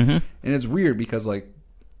forward. Mm-hmm. And it's weird because, like,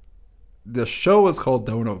 the show is called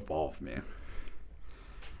Don't Evolve Me.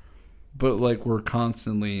 But, like, we're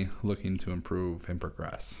constantly looking to improve and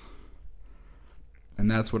progress. And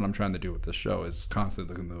that's what I'm trying to do with this show, is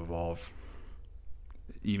constantly looking to evolve.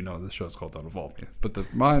 Even though the show is called Don't Evolve Me. But the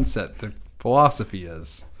mindset, the philosophy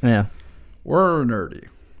is, we're nerdy.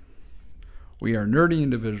 We are nerdy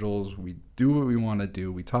individuals. We do what we want to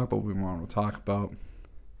do. We talk about what we want to talk about.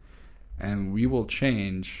 And we will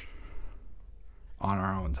change on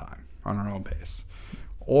our own time, on our own pace.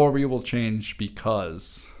 Or we will change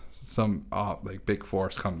because some like big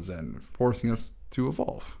force comes in, forcing us to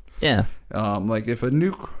evolve. Yeah. Like if a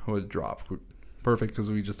nuke would drop, perfect, because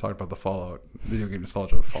we just talked about the Fallout video game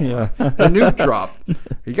nostalgia of Fallout. Yeah. The nuke dropped.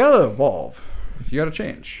 You gotta evolve. You gotta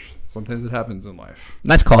change. Sometimes it happens in life.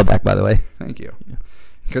 Nice callback, by the way. Thank you. Yeah.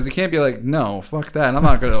 Because you can't be like, no, fuck that. I'm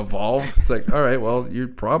not gonna evolve. It's like, all right, well, you're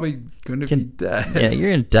probably gonna be dead. Yeah,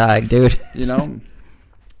 you're gonna die, dude.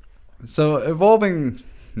 So evolving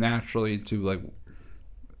naturally to like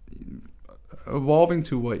evolving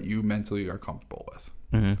to what you mentally are comfortable with.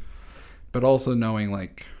 Mm-hmm. But also knowing,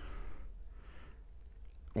 like,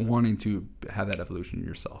 wanting to have that evolution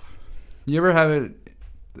yourself. You ever have it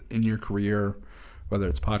in your career, whether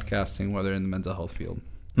it's podcasting, whether in the mental health field,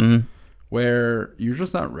 where you're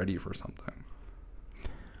just not ready for something.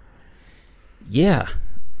 Yeah.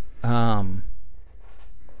 I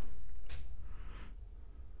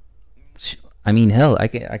mean, hell, I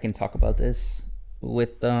can talk about this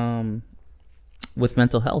with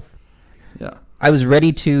mental health. Yeah. I was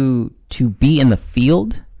ready to be in the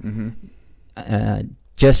field,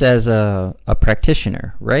 just as a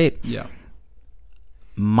practitioner, right? Yeah.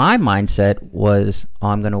 My mindset was,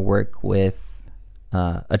 I'm going to work with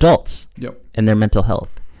adults and their mental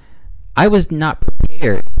health. I was not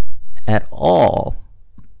prepared at all,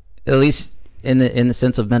 at least in the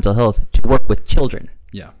sense of mental health, to work with children.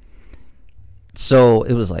 Yeah. So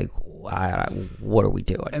it was like, what are we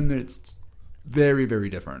doing? And it's very, very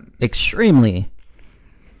different. Extremely.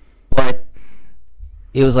 But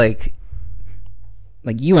it was like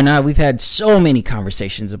you and I, we've had so many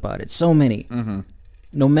conversations about it. So many. Mm-hmm.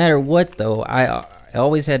 No matter what, though, I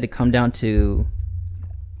always had to come down to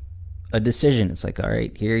a decision. It's like, all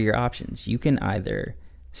right, here are your options. You can either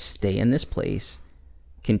stay in this place,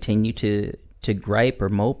 continue to gripe or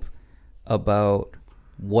mope about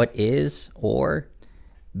what is, or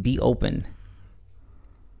be open,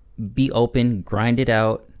 grind it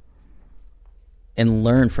out, and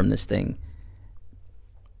learn from this thing.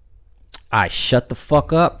 I shut the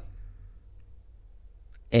fuck up,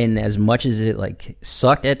 and as much as it like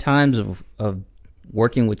sucked at times of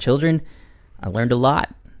working with children, I learned a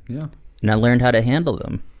lot. Yeah. And I learned how to handle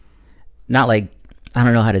them. Not like, I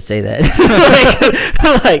don't know how to say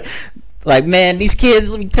that. like man, these kids,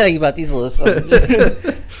 let me tell you about these little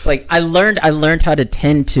It's like I learned how to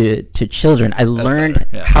tend to children. I learned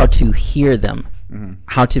how to hear them,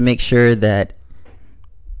 how to make sure that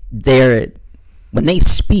when they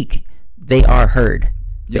speak, they are heard,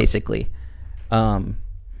 basically. And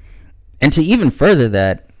to even further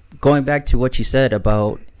that, going back to what you said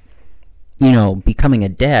about, becoming a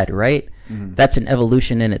dad, right? Mm-hmm. That's an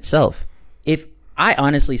evolution in itself. If I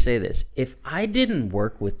honestly say this, if I didn't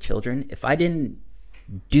work with children, if I didn't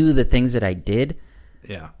do the things that I did,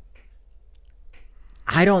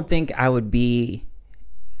 I don't think I would be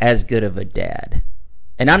as good of a dad.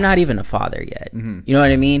 And I'm not even a father yet. Mm-hmm. You know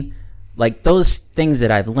what I mean? Like those things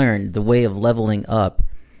that I've learned, the way of leveling up,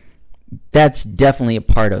 that's definitely a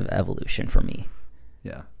part of evolution for me.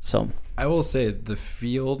 Yeah. So I will say the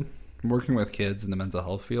field, working with kids in the mental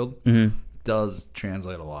health field, does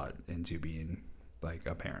translate a lot into being like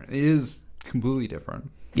a parent. It is completely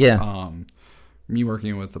different. Yeah. Me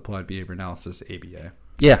working with applied behavior analysis, ABA.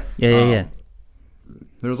 Yeah.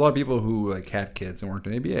 There's a lot of people who like had kids and worked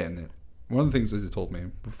in ABA, and one of the things that they told me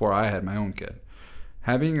before I had my own kid,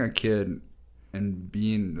 having a kid and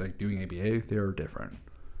being like doing ABA, they are different.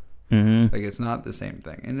 Mm-hmm. Like it's not the same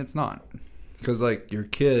thing, and it's not, because like your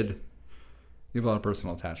kid, you have a lot of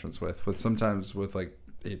personal attachments with. But sometimes with like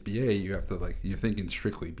ABA, you have to like, you're thinking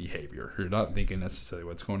strictly behavior. You're not thinking necessarily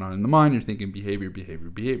what's going on in the mind. You're thinking behavior.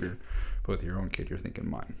 But with your own kid, you're thinking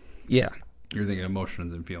mind. Yeah. You're thinking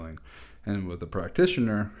emotions and feeling. And with the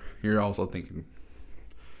practitioner, you're also thinking.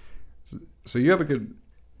 So you have a good,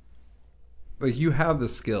 like you have the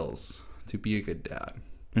skills to be a good dad.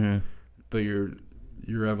 Mm-hmm. But your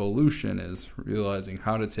evolution is realizing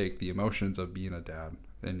how to take the emotions of being a dad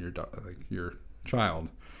and your child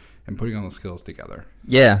and putting all the skills together.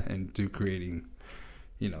 Yeah. And to creating,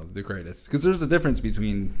 the greatest. Because there's a difference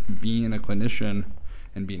between being a clinician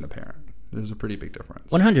and being a parent. There's a pretty big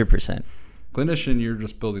difference. 100%. Clinician, you're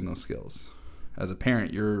just building those skills. As a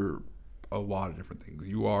parent, you're a lot of different things.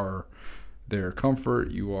 You are their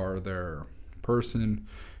comfort. You are their person.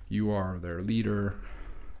 You are their leader.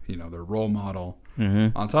 Their role model.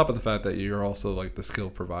 Mm-hmm. On top of the fact that you're also like the skill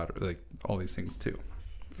provider, like all these things too.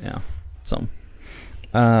 Yeah. So,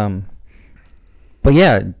 but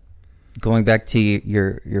yeah, going back to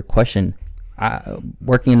your question,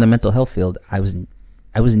 working in the mental health field, I was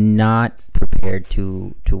not prepared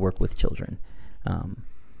to work with children,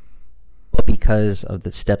 but because of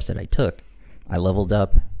the steps that I took, I leveled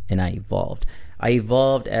up and I evolved. I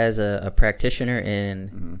evolved as a practitioner,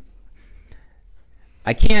 and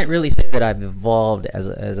I can't really say that I've evolved as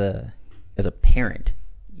a parent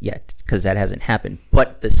yet, because that hasn't happened.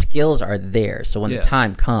 But the skills are there, so when the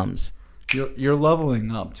time comes, you're leveling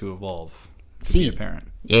up to evolve to be a parent.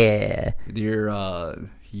 Yeah,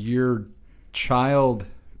 your child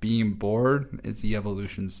being bored is the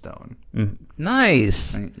evolution stone.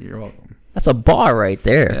 Nice. You're welcome. That's a bar right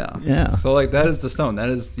there. Yeah. So like that is the stone. That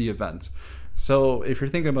is the event. So if you're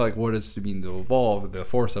thinking about like what is to mean to evolve, the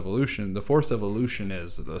force evolution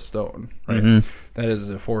is the stone, right? Mm-hmm. That is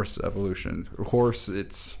the force evolution. Of course,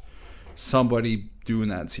 it's somebody doing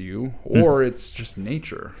that to you, or it's just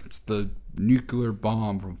nature. It's the nuclear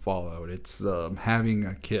bomb from Fallout. It's having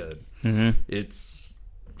a kid. Mm-hmm. It's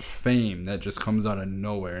fame that just comes out of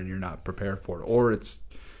nowhere and you're not prepared for it, or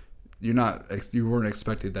you weren't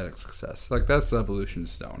expecting that success. Like, that's the evolution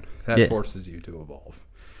stone that forces you to evolve,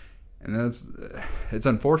 and it's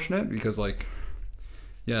unfortunate because, like,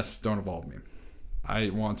 yes, don't evolve me. I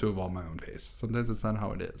want to evolve my own pace. Sometimes it's not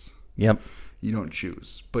how it is. Yep. You don't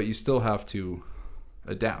choose, but you still have to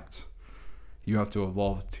adapt. You have to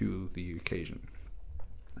evolve to the occasion.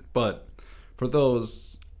 But for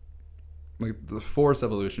those, like the forced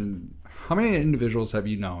evolution, how many individuals have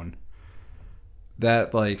you known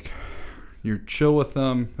that, like, you're chill with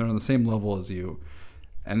them, they're on the same level as you,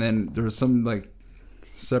 and then there's some, like,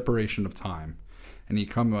 separation of time, and you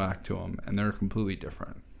come back to them, and they're completely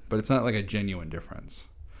different. But it's not like a genuine difference.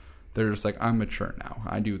 They're just like, I'm mature now.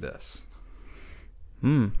 I do this.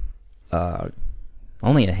 Only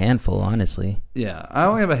a handful, honestly. Yeah, I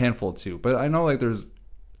only have a handful too, but I know, like, there's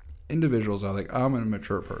individuals that are like, I'm a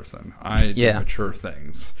mature person. I do mature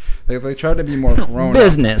things. Like, they try to be more grown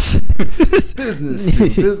business.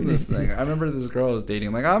 business thing. I remember this girl I was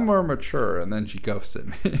dating, like, I'm more mature, and then she ghosted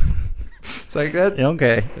me. It's like that.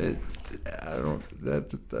 Okay.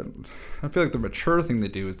 I feel like the mature thing to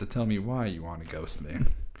do is to tell me why you want to ghost me.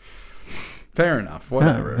 Fair enough.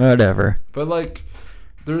 Whatever. But, like,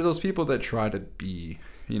 there's those people that try to be,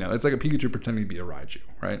 it's like a Pikachu pretending to be a Raichu,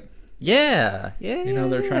 right? Yeah.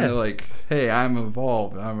 They're trying to, like, hey, I'm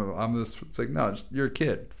evolved. I'm this. It's like, no, you're a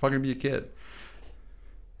kid. Fucking be a kid.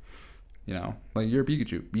 Like, you're a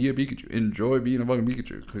Pikachu. Be a Pikachu. Enjoy being a fucking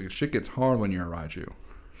Pikachu. Because shit gets hard when you're a Raichu.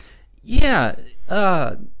 Yeah.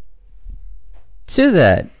 To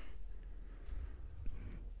that,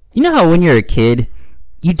 you know how when you're a kid,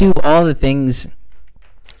 you do all the things,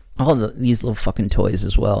 these little fucking toys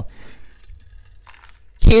as well.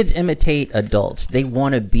 Kids imitate adults. They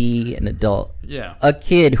want to be an adult. Yeah. A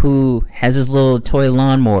kid who has his little toy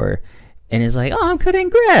lawnmower and is like, oh, I'm cutting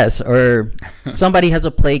grass. Or somebody has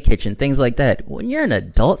a play kitchen, things like that. When you're an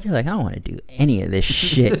adult, you're like, I don't want to do any of this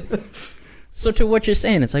shit. So to what you're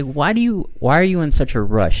saying, it's like, why are you in such a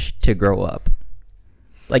rush to grow up?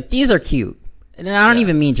 Like, these are cute. And I don't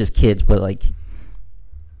even mean just kids, but, like,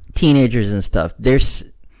 teenagers and stuff. There's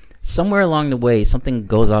somewhere along the way, something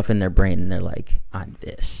goes off in their brain, and they're like, I'm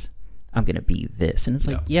this. I'm going to be this. And it's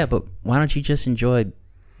like, yeah, but why don't you just enjoy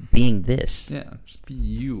being this? Yeah, just be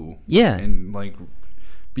you. Yeah. And, like,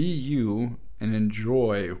 be you and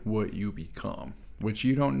enjoy what you become, which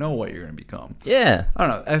you don't know what you're going to become. Yeah. I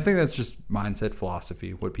don't know. I think that's just mindset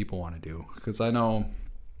philosophy, what people want to do. Because I know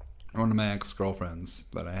one of my ex-girlfriends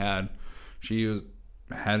that I had,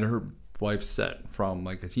 had her life set from,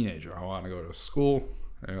 like, a teenager. I want to go to school.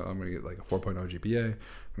 I'm going to get, like, a 4.0 GPA. I'm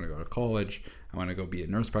going to go to college. I want to go be a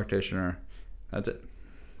nurse practitioner. That's it.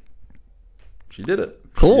 She did it.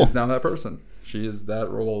 Cool. She is now that person. She is that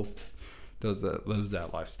role, lives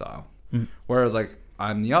that lifestyle. Mm-hmm. Whereas, like,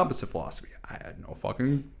 I'm the opposite philosophy. I had no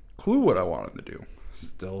fucking clue what I wanted to do.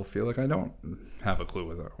 Still feel like I don't have a clue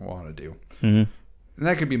what I want to do. Mm-hmm. And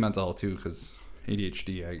that could be mental health too, because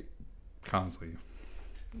ADHD, I constantly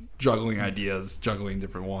juggling ideas, juggling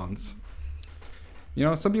different ones.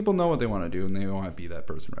 Some people know what they want to do, and they want to be that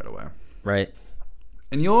person right away. Right.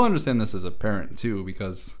 And you'll understand this as a parent too,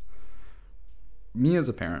 because me as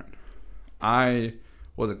a parent, I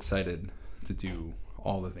was excited to do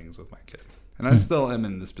all the things with my kid. And I still am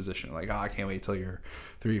in this position. Like, I can't wait till you're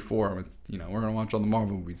 3, 4. We're going to watch all the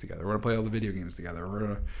Marvel movies together. We're going to play all the video games together. We're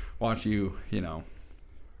going to watch you,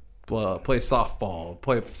 play softball,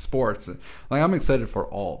 play sports. Like, I'm excited for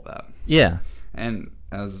all of that. Yeah. And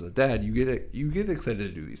as a dad, you get excited to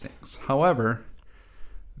do these things. However,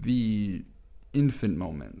 the infant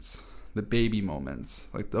moments, the baby moments,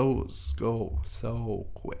 like, those go so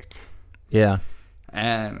quick. Yeah.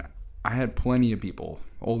 And I had plenty of people,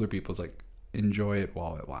 older people, like, enjoy it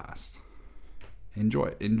while it lasts.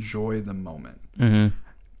 Enjoy the moment. Mm-hmm.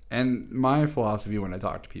 And my philosophy when I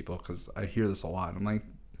talk to people, because I hear this a lot, I'm like,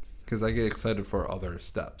 because I get excited for other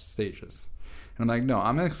stages, and I'm like, no,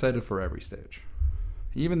 I'm excited for every stage,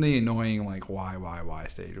 even the annoying, like, why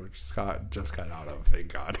stage, which Scott just got out of,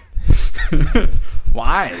 thank God.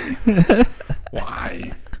 Why?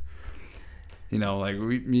 Like,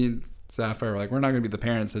 me and Sapphire, like, we're not going to be the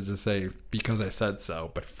parents that just say, because I said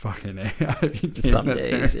so, but fucking some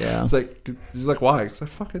days, yeah. It's like, he's like, why? Because I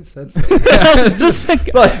fucking said so. Just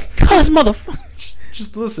like, cause motherfucker.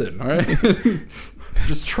 Just listen, all right?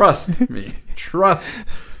 Just trust me. Trust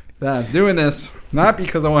that I'm doing this, not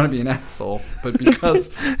because I want to be an asshole, but because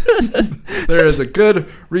there is a good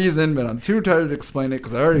reason, but I'm too tired to explain it,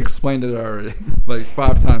 because I already explained it like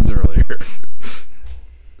 5 times earlier.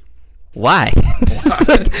 Why?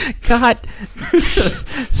 God.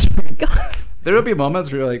 God. There'll be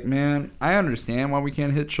moments where you're like, man, I understand why we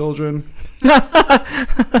can't hit children.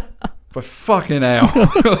 But fucking hell.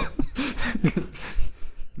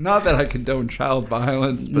 Not that I condone child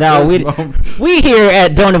violence. But no, we here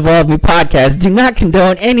at Don't Involve Me podcast do not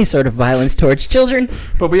condone any sort of violence towards children.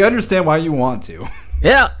 But we understand why you want to.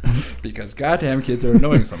 Yeah. Because goddamn kids are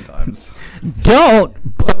annoying sometimes.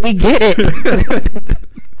 Don't, but we get it.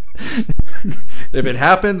 If it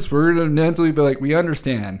happens, we're going to mentally be like, we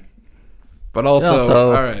understand. But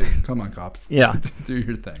also, all right, come on, cops. Yeah. Do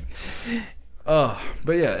your thing. But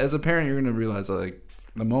yeah, as a parent, you're going to realize that, like,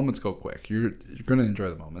 the moments go quick. You're going to enjoy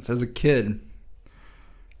the moments. As a kid,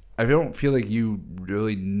 I don't feel like you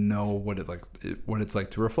really know what it's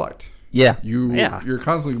like to reflect. Yeah. You're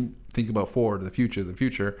constantly thinking about forward, the future.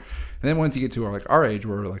 And then once you get to our age,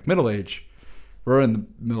 we're like middle age, we're in the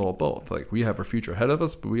middle of both. Like, we have our future ahead of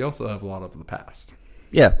us, but we also have a lot of the past.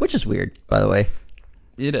 Yeah, which is weird, by the way.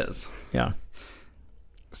 It is. Yeah.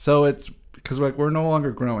 So it's because, like, we're no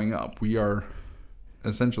longer growing up. We are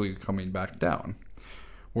essentially coming back down.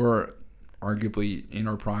 We're arguably in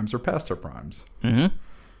our primes or past our primes. Mm-hmm.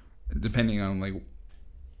 Depending on, like,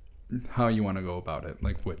 how you want to go about it.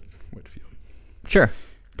 Like, what field. Sure.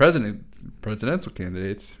 Presidential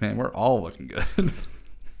candidates, man, we're all looking good.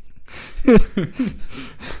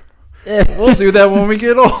 We'll do that when we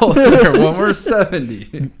get older, when we're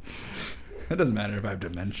 70. It doesn't matter if I have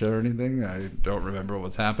dementia or anything. I don't remember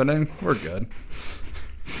what's happening. We're good.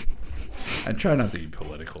 I try not to be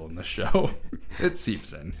political in the show. It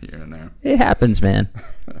seeps in here and there. It happens, man.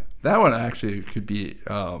 That one actually could be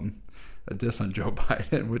a diss on Joe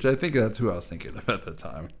Biden, which I think that's who I was thinking of at the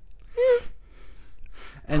time.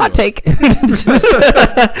 Anyway. Hot take.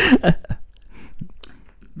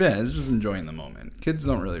 Yeah, it's just enjoying the moment. Kids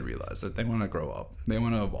don't really realize that they want to grow up. They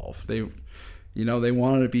want to evolve. They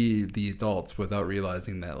want to be the adults without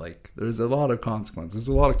realizing that, like, there's a lot of consequences.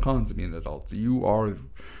 There's a lot of cons to being adults. You are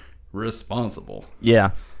responsible.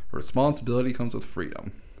 Yeah. Responsibility comes with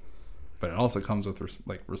freedom, but it also comes with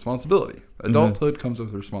responsibility. Adulthood comes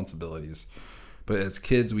with responsibilities, but as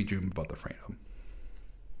kids, we dream about the freedom.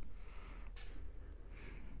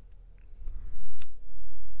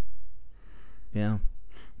 Yeah.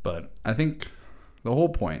 But I think the whole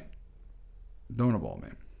point, don't involve me.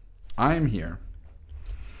 I'm here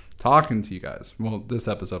talking to you guys. Well, this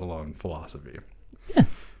episode alone, philosophy. Yeah.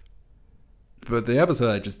 But the episode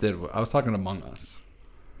I just did, I was talking Among Us.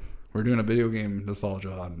 We're doing a video game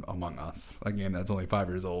nostalgia on Among Us, a game that's only 5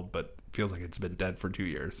 years old, but feels like it's been dead for 2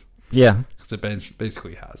 years. Yeah. Because it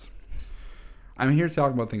basically has. I'm here to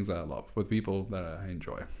talk about things that I love with people that I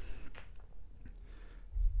enjoy.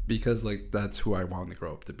 Because, like, that's who I wanted to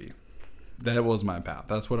grow up to be. That was my path.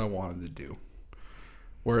 That's what I wanted to do.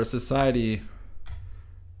 Whereas society,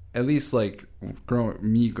 at least, like,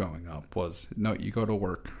 growing up was, no, you go to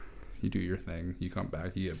work, you do your thing, you come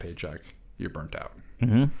back, you get a paycheck, you're burnt out.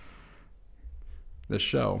 Mm-hmm. This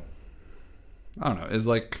show, I don't know, is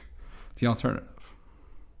like the alternative.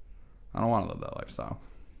 I don't want to live that lifestyle.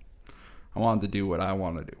 I wanted to do what I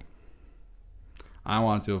want to do. I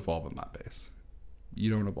wanted to evolve at my pace. You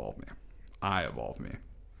don't evolve me. I evolve me.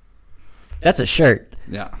 That's a shirt.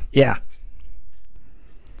 Yeah. Yeah.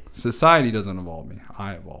 Society doesn't evolve me.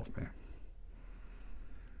 I evolve me.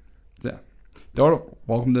 Yeah.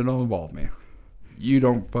 Welcome to Don't Evolve Me. You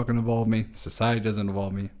don't fucking evolve me. Society doesn't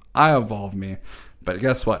evolve me. I evolve me. But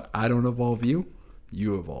guess what? I don't evolve you.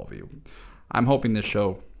 You evolve you. I'm hoping this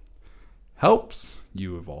show helps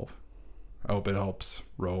you evolve. I hope it helps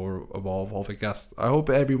Ro evolve, all the guests. I hope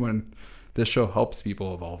this show helps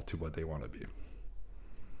people evolve to what they want to be.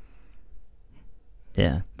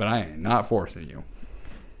 Yeah. But I am not forcing you.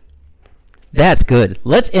 That's good.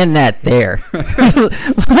 Let's end that there.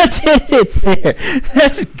 Let's end it there.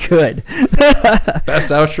 That's good. Best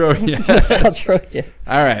outro yet. Best outro yet.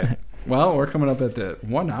 All right. Well, we're coming up at the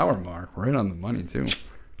 1 hour mark. Right on the money, too.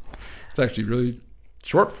 It's actually really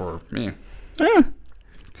short for me.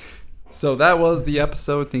 So that was the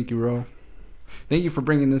episode. Thank you, Ro. Thank you for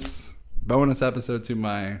bringing this bonus episode to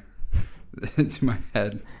my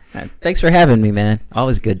head. Thanks for having me, man.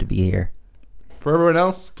 Always good to be here. For everyone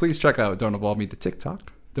else, please check out Don't Involve Me the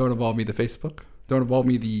TikTok. Don't Involve Me the Facebook. Don't Involve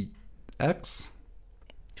Me the X.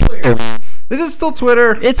 Twitter, man. Is it still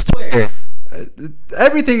Twitter? It's Twitter.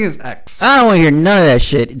 Everything is X. I don't want to hear none of that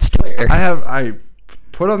shit. It's Twitter. I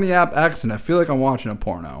put on the app X and I feel like I'm watching a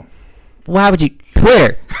porno. Why would you?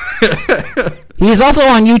 Twitter. He's also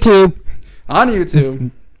on YouTube. On YouTube.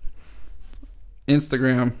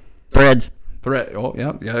 Instagram. Threads. Oh,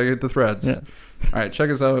 yeah. You gotta get the threads. Yeah. All right, check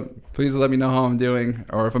us out. Please let me know how I'm doing.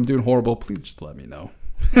 Or if I'm doing horrible, please just let me know.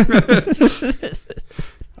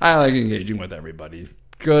 I like engaging with everybody.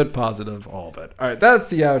 Good, positive, all of it. All right, that's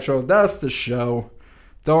the outro. That's the show.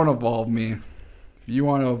 Don't evolve me. If you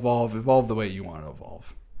want to evolve the way you want to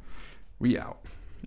evolve. We out.